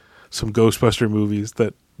some Ghostbuster movies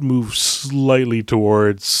that move slightly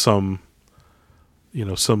towards some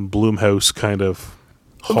Blumhouse kind of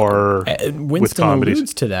horror. Winston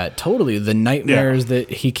alludes to that totally. The nightmares that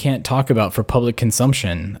he can't talk about for public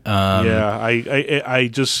consumption. I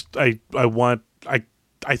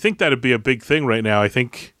think that'd be a big thing right now. I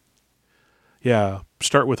think,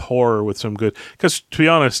 start with horror with some good. Because to be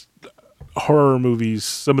honest, horror movies,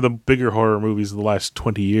 some of the bigger horror movies of the last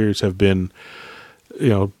 20 years have been,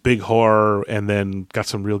 big horror and then got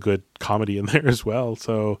some real good comedy in there as well.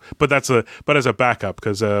 So, but as a backup,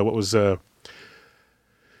 because what was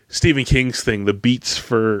Stephen King's thing? The beats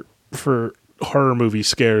for horror movie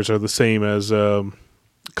scares are the same as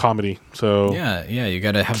comedy. So you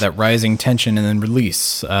got to have that rising tension and then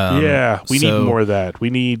release. We need more of that. We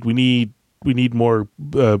need more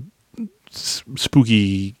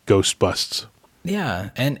spooky ghost busts. Yeah,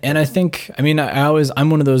 and I think, I'm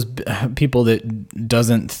one of those people that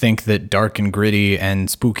doesn't think that dark and gritty and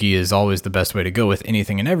spooky is always the best way to go with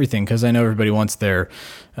anything and everything, because I know everybody wants their,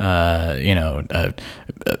 dark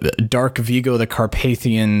Vigo the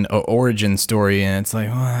Carpathian origin story, and it's like,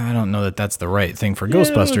 well, I don't know that that's the right thing for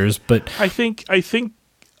Ghostbusters, but I think.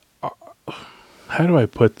 How do I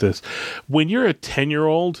put this? When you're a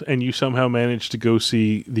 10-year-old and you somehow manage to go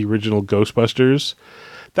see the original Ghostbusters,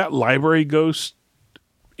 that library ghost,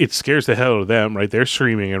 it scares the hell out of them, right? They're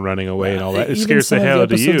screaming and running away and all that. It scares the hell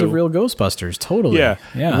out of you. Of real Ghostbusters, totally. Yeah.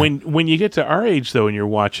 When you get to our age, though, and you're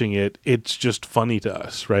watching it, it's just funny to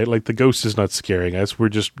us, right? Like the ghost is not scaring us. We're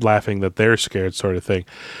just laughing that they're scared, sort of thing.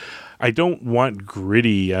 I don't want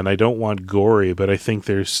gritty and I don't want gory, but I think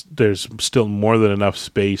there's still more than enough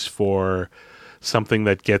space for something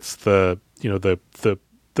that gets the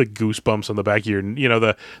goosebumps on the back of your,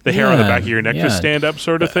 the hair on the back of your neck to stand up,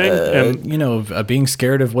 sort of thing. And being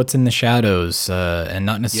scared of what's in the shadows, and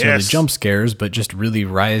not necessarily jump scares, but just really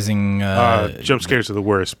rising. Jump scares are the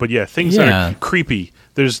worst, but things that are creepy.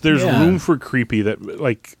 There's room for creepy that,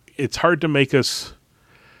 like, it's hard to make us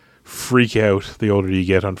freak out the older you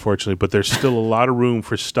get, unfortunately, but there's still a lot of room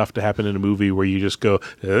for stuff to happen in a movie where you just go, ugh.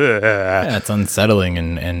 Yeah, it's unsettling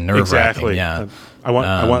and nerve-wracking. Exactly. Yeah. I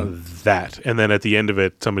want that. And then at the end of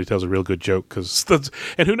it, somebody tells a real good joke,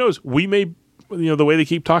 and who knows, we may, the way they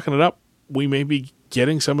keep talking it up, we may be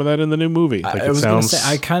getting some of that in the new movie. Like, I was going to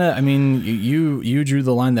say, you drew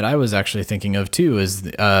the line that I was actually thinking of too, is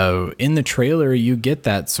in the trailer, you get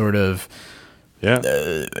that sort of,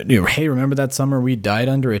 hey, remember that summer we died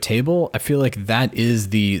under a table? I feel like that is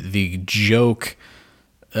the joke,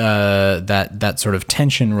 that sort of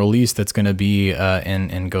tension release that's going to be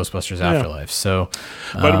in Ghostbusters Afterlife. So,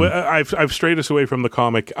 but I've strayed us away from the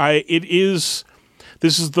comic.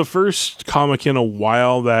 This is the first comic in a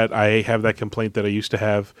while that I have that complaint that I used to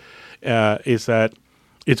have, is that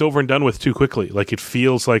it's over and done with too quickly. Like, it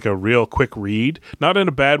feels like a real quick read, not in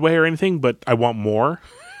a bad way or anything, but I want more.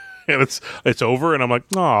 And it's over, and I'm like,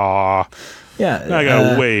 aw, I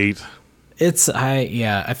gotta wait.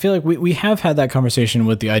 I feel like we have had that conversation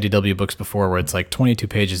with the IDW books before, where it's like 22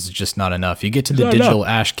 pages is just not enough. You get to the digital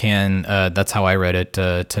ash can. That's how I read it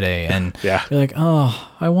today, and Yeah. you're like, oh,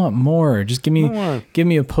 I want more. Just give me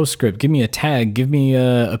a postscript, give me a tag, give me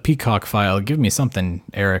a Peacock file, give me something,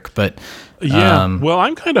 Eric. But Yeah. Well,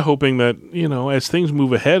 I'm kind of hoping that, as things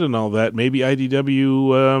move ahead and all that, maybe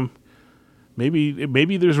IDW,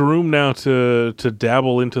 maybe there's room now to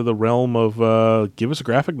dabble into the realm of give us a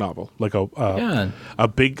graphic novel, like a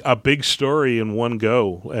big story in one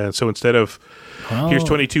go. And so instead of here's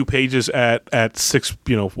 22 pages at 6,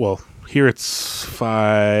 here it's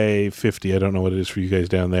 550. I don't know what it is for you guys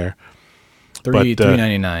down there.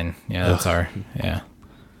 $3.99. Yeah, that's our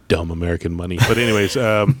dumb American money. But anyways,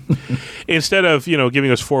 instead of,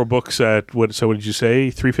 giving us 4 books at what did you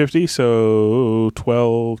say? $3.50? So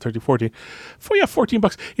 12, 13, 14.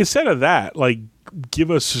 $14. Instead of that, like,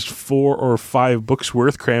 give us 4 or 5 books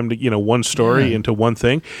worth crammed, one story into one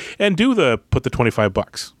thing, and put the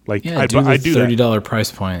 $25. Like, I do $30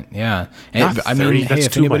 price point. Yeah. And Not 30, that's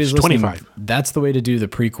if too anybody's much. listening, 25. that's the way to do the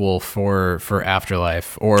prequel for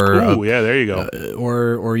Afterlife, or there you go.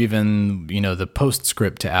 or even the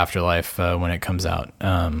postscript to Afterlife when it comes out.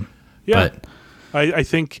 But I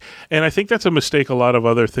think that's a mistake a lot of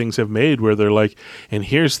other things have made, where they're like, and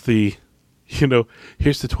here's the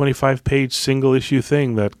 25-page single issue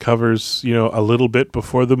thing that covers, a little bit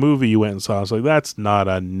before the movie you went and saw. It's like, that's not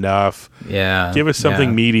enough. Yeah. Give us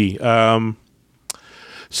something meaty. For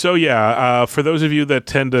those of you that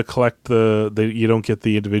tend to collect you don't get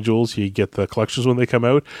the individuals, you get the collections when they come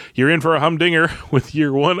out, you're in for a humdinger with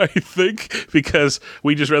year 1, I think, because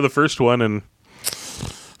we just read the first one, and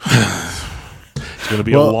it's going to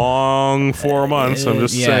be a long 4 months. I'm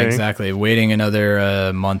just saying. Yeah, exactly. Waiting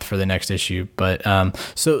another month for the next issue. But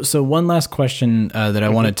so one last question that I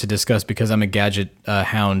wanted to discuss, because I'm a gadget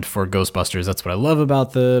hound for Ghostbusters. That's what I love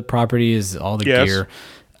about the property, is all the gear.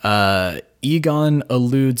 Egon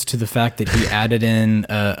alludes to the fact that he added in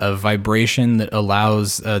a vibration that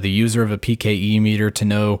allows the user of a PKE meter to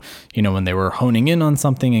know, when they were honing in on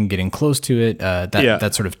something and getting close to it,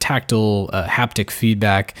 that sort of tactile haptic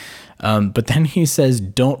feedback. But then he says,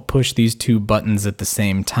 don't push these 2 buttons at the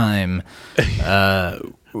same time.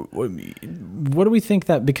 What do we think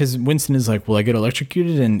that, because Winston is like, will I get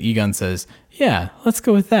electrocuted? And Egon says, yeah, let's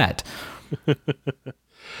go with that.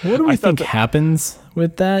 What do we think happens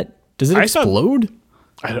with that? Does it explode?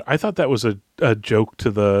 I thought that was a joke to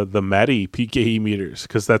the Maddie PKE meters,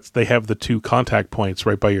 because they have the 2 contact points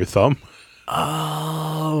right by your thumb.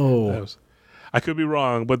 Oh. I could be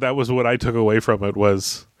wrong, but that was what I took away from it,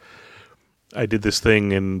 was I did this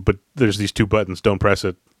thing, but there's these 2 buttons, don't press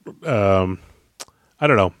it. I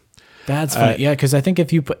don't know. That's funny. Yeah, because I think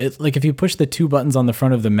if you push the 2 buttons on the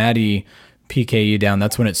front of the Maddie PKE down,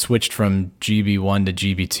 that's when it switched from GB1 to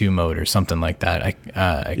GB2 mode or something like that. I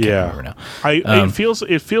can't remember now.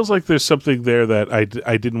 It feels like there's something there that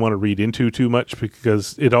I didn't want to read into too much,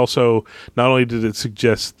 because it also, not only did it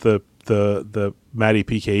suggest the Maddie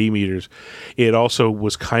PKE meters, it also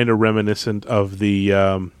was kind of reminiscent of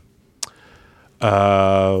the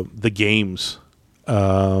games,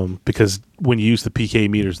 because when you use the PKE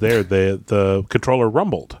meters there, the controller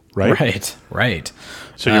rumbled, right? Right.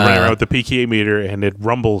 So you're running around with the PKE meter, and it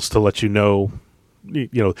rumbles to let you know.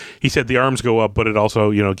 He said the arms go up, but it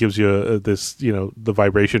also, gives you this, the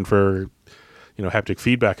vibration for, haptic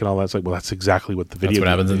feedback and all that. It's like, well, that's exactly what the video. That's what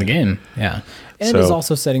happens in the game. Yeah, and it's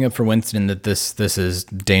also setting up for Winston that this is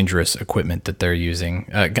dangerous equipment that they're using.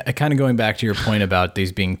 Kind of going back to your point about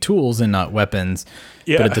these being tools and not weapons.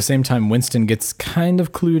 Yeah. But at the same time, Winston gets kind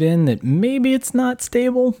of clued in that maybe it's not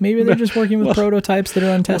stable. Maybe they're just working with prototypes that are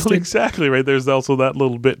untested. Well, exactly, right. There's also that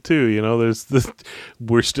little bit too. There's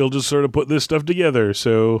we're still just sort of putting this stuff together.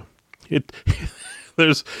 So it's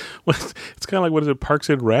kind of like, what is it, Parks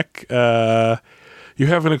and Rec? You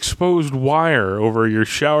have an exposed wire over your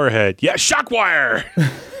shower head. Yeah, shock wire.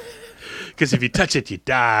 Because if you touch it, you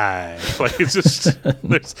die. Like, it's just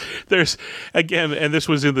there's again, and this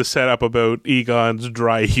was in the setup about Egon's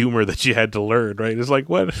dry humor that you had to learn, right? It's like,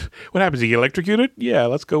 what happens? You get electrocuted? Yeah,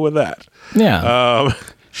 let's go with that. Yeah.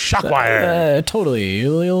 Shock wire. Totally.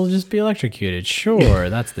 You'll just be electrocuted. Sure,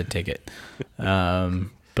 that's the ticket.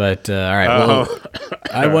 But all right. Well,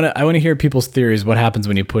 I want to hear people's theories. What happens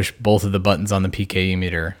when you push both of the buttons on the PKE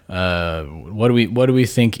meter? What do we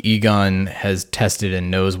think Egon has tested and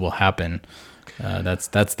knows will happen?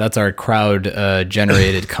 That's our crowd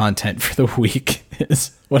generated content for the week.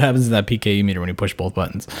 Is what happens in that PKE meter when you push both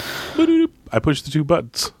buttons? I pushed the 2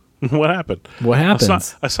 buttons. What happened? What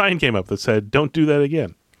happens? A sign came up that said, "Don't do that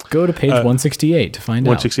again." Go to page 168 to find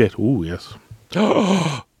out. 168. Ooh, yes.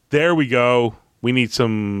 There we go. We need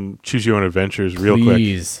some Choose Your Own Adventures real quick.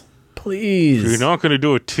 Please. You're not going to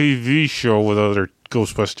do a TV show with other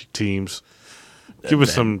Ghostbusting teams. Give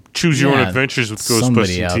us some Choose Your Own Adventures with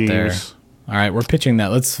Ghostbusting teams. There. All right, we're pitching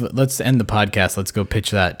that. Let's end the podcast. Let's go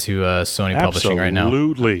pitch that to Sony Publishing right now.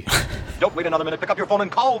 Absolutely. Don't wait another minute. Pick up your phone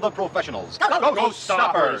and call the professionals. Go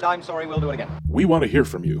Stoppers! I'm sorry, we'll do it again. We want to hear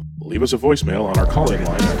from you. Leave us a voicemail on our call-in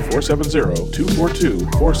line at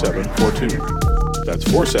 470-242-4742. That's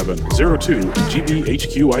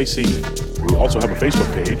 4702-GBHQIC. We also have a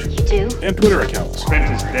Facebook page. You do? And Twitter accounts.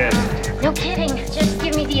 Spence is dead. No kidding. Just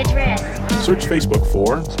give me the address. Search Facebook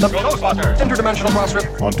for The Ghostbusters Interdimensional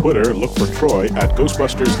Crossrip. On Twitter, look for Troy at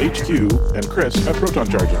Ghostbusters HQ and Chris at Proton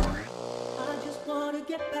Charger.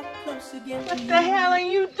 What the hell are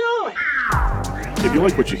you doing? If you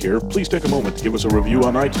like what you hear, please take a moment to give us a review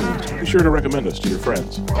on iTunes. Be sure to recommend us to your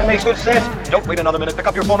friends. That makes good sense. Don't wait another minute. Pick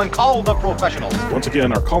up your phone and call the professionals. Once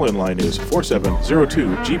again, our call-in line is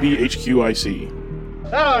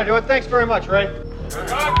 4702-GBHQIC. That ought to do it. Thanks very much, Ray.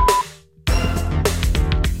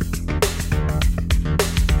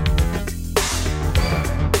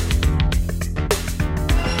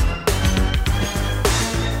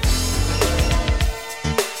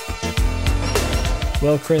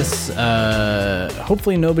 Well, Chris,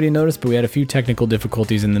 hopefully nobody noticed, but we had a few technical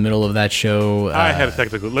difficulties in the middle of that show. I had a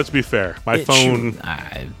technical. Let's be fair. My phone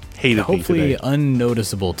hated me hopefully today.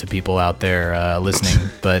 Unnoticeable to people out there listening,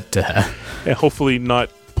 but and hopefully not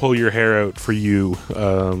pull your hair out for you.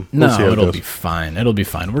 No, it'll be fine. It'll be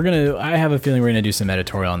fine. I have a feeling we're gonna do some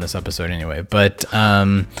editorial on this episode anyway. But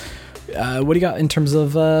what do you got in terms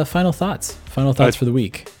of final thoughts? Final thoughts for the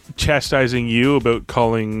week. Chastising you about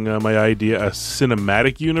calling my idea a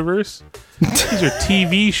cinematic universe. These are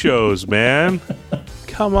TV shows, man.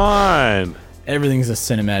 Come on. Everything's a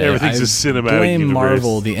cinematic. Everything's a cinematic blame universe.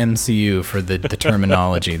 Marvel, the MCU, for the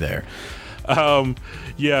terminology there.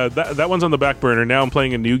 Yeah, that one's on the back burner. Now I'm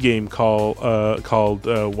playing a new game called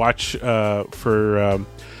Watch for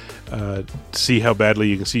see how badly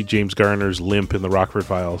you can see James Garner's limp in the Rockford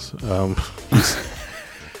Files.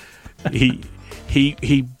 He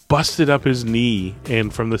busted up his knee,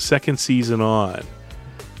 and from the second season on,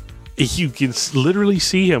 you can literally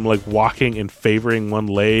see him like walking and favoring one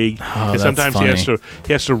leg. Oh, and sometimes that's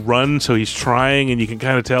he has to run, so he's trying, and you can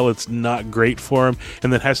kind of tell it's not great for him.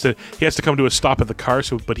 And then he has to come to a stop at the car.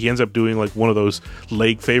 But he ends up doing like one of those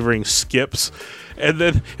leg favoring skips. And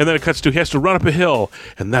then it cuts to he has to run up a hill,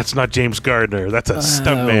 and that's not James Gardner. That's a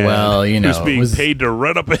stuntman. Well, who's being paid to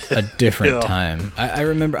run up a hill. A different time.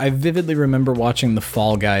 I vividly remember watching The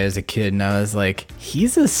Fall Guy as a kid, and I was like,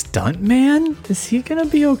 he's a stuntman? Is he gonna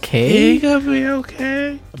be okay?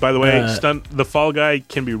 By the way, The Fall Guy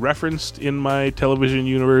can be referenced in my television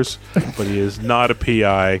universe, but he is not a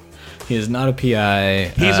PI. He is not a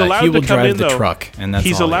PI. He's allowed he will to come drive in, the though. truck, and that's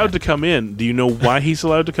he's all allowed to come in. Do you know why he's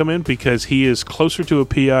allowed to come in? Because he is closer to a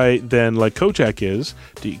PI than like Kojak is.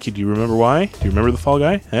 Do you remember why? Do you remember The Fall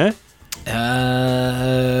Guy? Huh?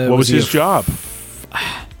 What was his job?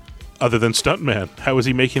 Other than stuntman, how was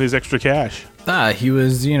he making his extra cash? He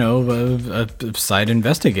was, a side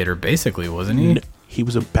investigator, basically, wasn't he? No, he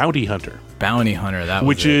was a bounty hunter. Bounty hunter, that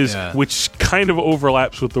was it, which kind of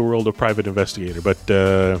overlaps with the world of private investigator, but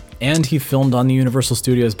and he filmed on the Universal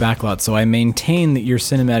Studios backlot, so I maintain that your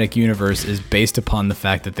cinematic universe is based upon the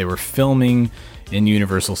fact that they were filming in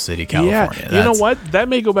Universal City, California. Yeah, you know what? That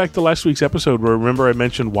may go back to last week's episode where remember I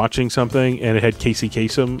mentioned watching something and it had Casey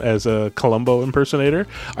Kasem as a Columbo impersonator.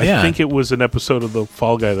 I think it was an episode of The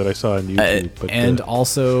Fall Guy that I saw on YouTube.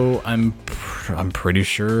 Also, I'm pretty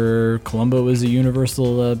sure Columbo is a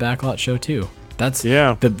Universal backlot show too. That's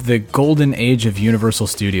the golden age of Universal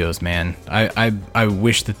Studios, man. I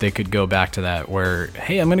wish that they could go back to that where,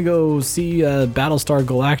 hey, I'm going to go see Battlestar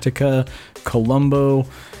Galactica, Columbo,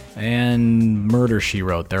 and Murder, She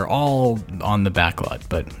Wrote. They're all on the backlot,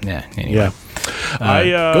 but yeah, anyway. Yeah.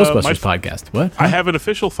 Ghostbusters podcast. What? I have an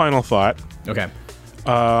official final thought. Okay.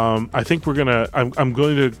 I think we're gonna. I'm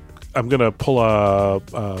gonna pull a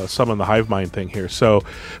Summon the Hive Mind thing here. So,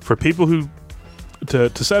 for people who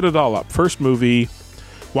to set it all up, first movie,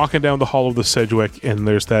 walking down the hall of the Sedgwick, and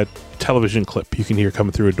there's that television clip you can hear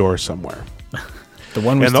coming through a door somewhere. The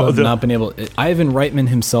one we still have not been able. Ivan Reitman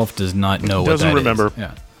himself does not know what that is. Doesn't remember.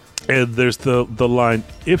 Yeah. And there's the line,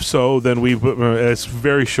 if so, then it's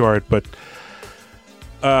very short, but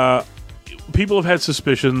people have had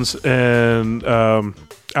suspicions, and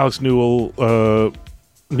Alex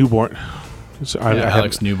Newborn.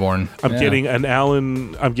 Alex Newborn. I'm getting an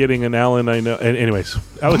Alan. I know. And anyways,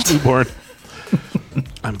 Alex Newborn.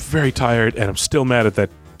 I'm very tired, and I'm still mad at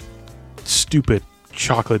that stupid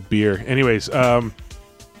chocolate beer. Anyways,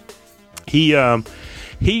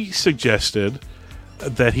 He suggested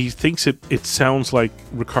that he thinks it sounds like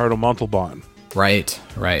Ricardo Montalban. Right.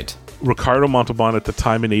 Ricardo Montalban at the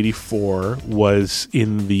time in '84 was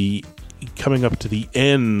coming up to the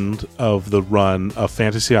end of the run of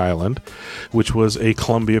Fantasy Island, which was a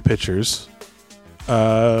Columbia Pictures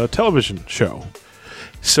television show.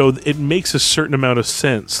 So it makes a certain amount of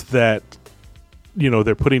sense that,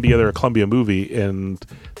 they're putting together a Columbia movie and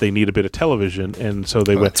they need a bit of television, and so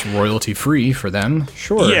they went. It's royalty free for them,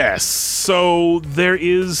 sure. Yes. So there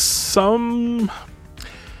is some.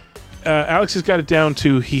 Alex has got it down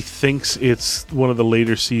to he thinks it's one of the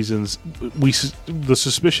later seasons. The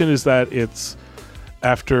suspicion is that it's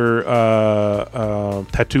after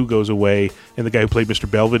Tattoo goes away and the guy who played Mr.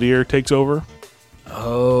 Belvedere takes over.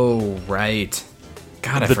 Oh, right.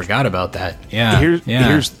 God, I forgot about that. Yeah.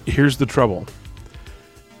 Here's the trouble.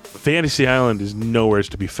 Fantasy Island is nowhere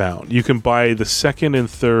to be found. You can buy the second and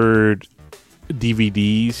third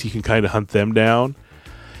DVDs. You can kind of hunt them down,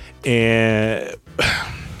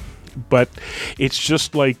 but it's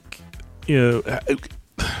just like,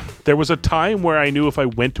 there was a time where I knew if I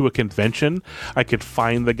went to a convention, I could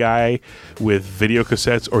find the guy with video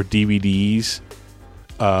cassettes or DVDs,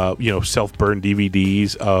 self-burn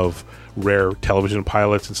DVDs of rare television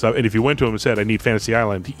pilots and stuff. And if you went to him and said, I need Fantasy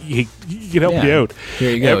Island, he could help you out.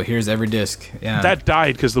 Here you go. Here's every disc. Yeah. That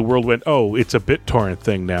died because the world went, it's a BitTorrent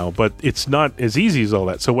thing now, but it's not as easy as all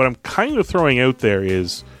that. So what I'm kind of throwing out there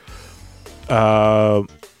is the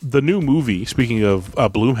new movie, speaking of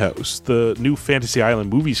Blumhouse, the new Fantasy Island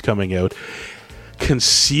movie's coming out.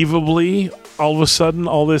 Conceivably, all of a sudden,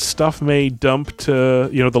 all this stuff may dump to,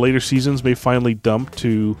 the later seasons may finally dump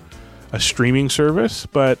to a streaming service,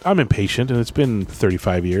 but I'm impatient, and it's been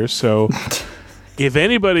 35 years. So if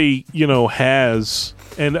anybody, has,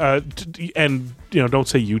 and don't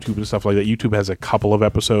say YouTube and stuff like that. YouTube has a couple of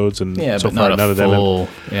episodes, and so but far not none of them.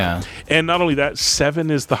 Yeah. And not only that,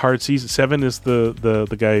 7 is the hard season. 7 is the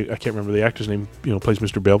guy, I can't remember the actor's name, plays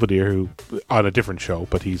Mr. Belvedere, who on a different show,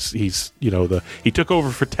 but he's he took over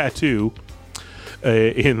for Tattoo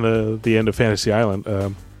in the end of Fantasy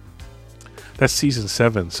Island. That's season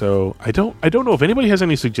 7. So I don't know if anybody has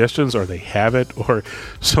any suggestions, or they have it, or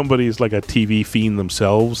somebody's like a TV fiend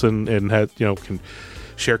themselves and had can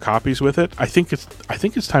share copies with it. I think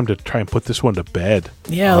it's time to try and put this one to bed.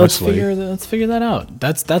 Yeah, honestly. let's figure that out.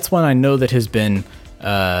 That's one I know that has been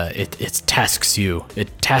it tasks you.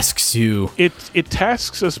 It tasks you. It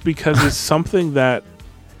tasks us because it's something that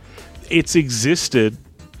it's existed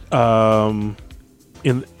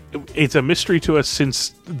it's a mystery to us since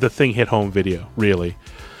the thing hit home video, really.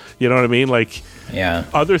 You know what I mean? Like, yeah.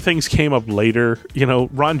 Other things came up later.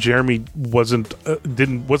 Ron Jeremy wasn't a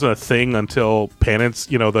thing until Penance.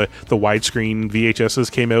 The widescreen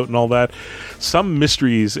VHSs came out and all that. Some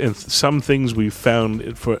mysteries and some things we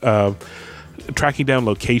found for tracking down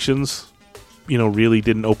locations, really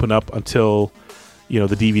didn't open up until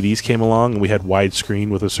the DVDs came along and we had widescreen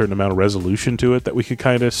with a certain amount of resolution to it that we could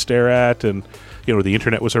kind of stare at, and the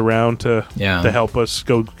internet was around to help us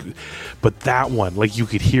go. But that one, like, you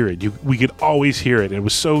could hear it. We could always hear it. It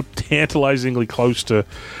was so tantalizingly close to,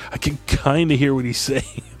 I can kind of hear what he's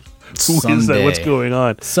saying. Who is that? What's going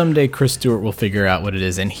on? Someday Chris Stewart will figure out what it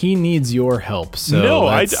is, and he needs your help. So no,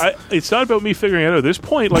 it's not about me figuring it out. At this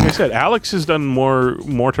point, like I said, Alex has done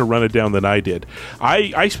more to run it down than I did.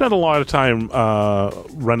 I spent a lot of time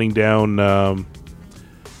running down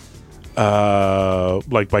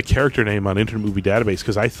like by character name on Internet Movie Database,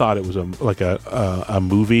 because I thought it was a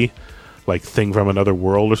movie, like Thing from Another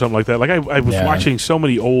World or something like that. Like I was watching so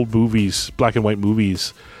many old movies, black and white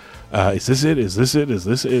movies. Is this it? Is this it? Is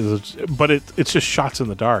this it? But it's just shots in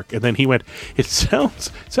the dark. And then he went, it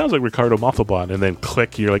sounds like Ricardo Montalban. And then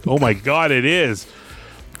click, you're like, oh my God, it is.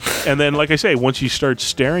 And then, like I say, once you start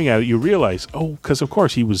staring at it, you realize, because of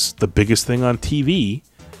course he was the biggest thing on TV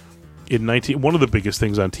one of the biggest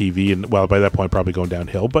things on TV, and well, by that point probably going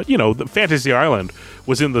downhill, but the Fantasy Island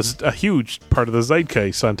was in a huge part of the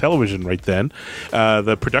zeitgeist on television right then.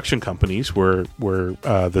 The production companies were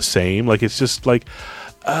the same. Like, it's just like,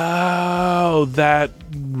 that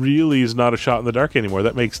really is not a shot in the dark anymore.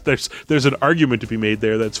 That makes there's an argument to be made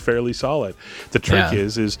there that's fairly solid. The trick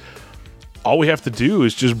is all we have to do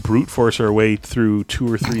is just brute force our way through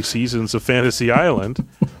 2 or 3 seasons of Fantasy Island.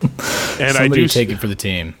 And somebody take it for the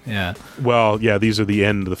team. Yeah. Well, yeah, these are the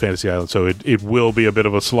end of the Fantasy Island, so it will be a bit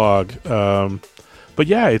of a slog. But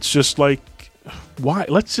yeah, it's just like, why?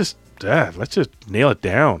 Let's just nail it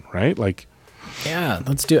down, right? Like, Yeah,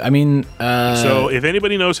 let's do it. I mean, so if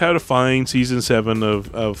anybody knows how to find season 7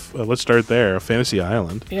 of let's start there, Fantasy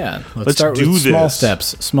Island. Yeah, let's start with small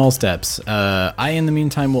steps. I, in the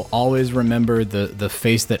meantime, will always remember the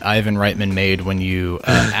face that Ivan Reitman made when you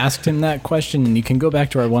asked him that question, and you can go back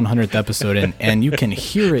to our 100th episode, and you can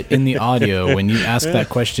hear it in the audio when you ask that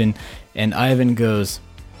question, and Ivan goes,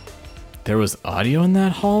 "There was audio in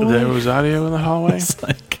that hallway?" There was audio in the hallway? It's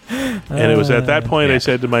like, and it was at that point I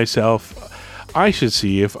said to myself, I should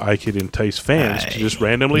see if I could entice fans to just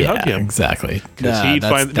randomly hug him. Exactly.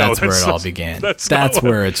 That's where it all began. That's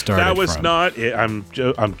where it started. That was from. not it. I'm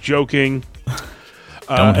joking.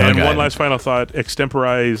 Don't and hug one last final thought.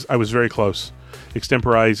 Extemporize. I was very close.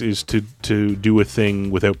 Extemporize is to do a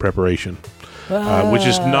thing without preparation. Which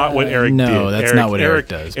is not what Eric did. No, that's not what Eric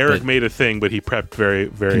does. Eric made a thing, but he prepped very,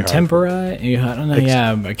 very hard. Contemporize? I don't know.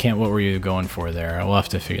 Yeah, I can't. What were you going for there? We'll have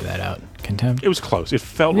to figure that out. Contempt? It was close. It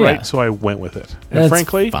felt right, so I went with it. And that's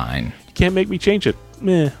frankly, fine. You can't make me change it.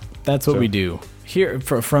 Meh. That's what we do.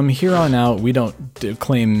 From here on out, we don't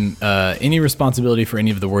claim any responsibility for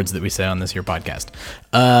any of the words that we say on this here podcast.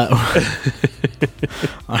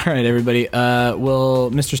 All right, everybody.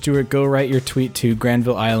 Well, Mr. Stewart, go write your tweet to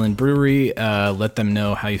Granville Island Brewery. Let them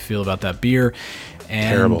know how you feel about that beer.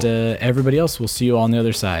 And everybody else, we'll see you all on the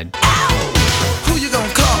other side. Who you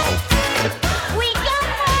gonna call?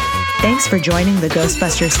 Thanks for joining the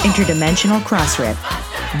Ghostbusters Interdimensional Crossrip.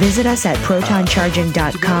 Visit us at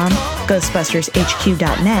protoncharging.com,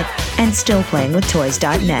 ghostbustershq.net, and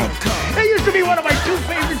stillplayingwithtoys.net. That used to be one of my 2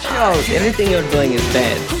 favorite shows. Anything you're doing is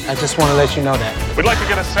bad. I just want to let you know that. We'd like to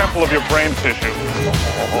get a sample of your brain tissue.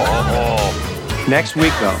 Next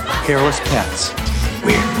week, though, hairless pets.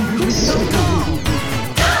 Weird.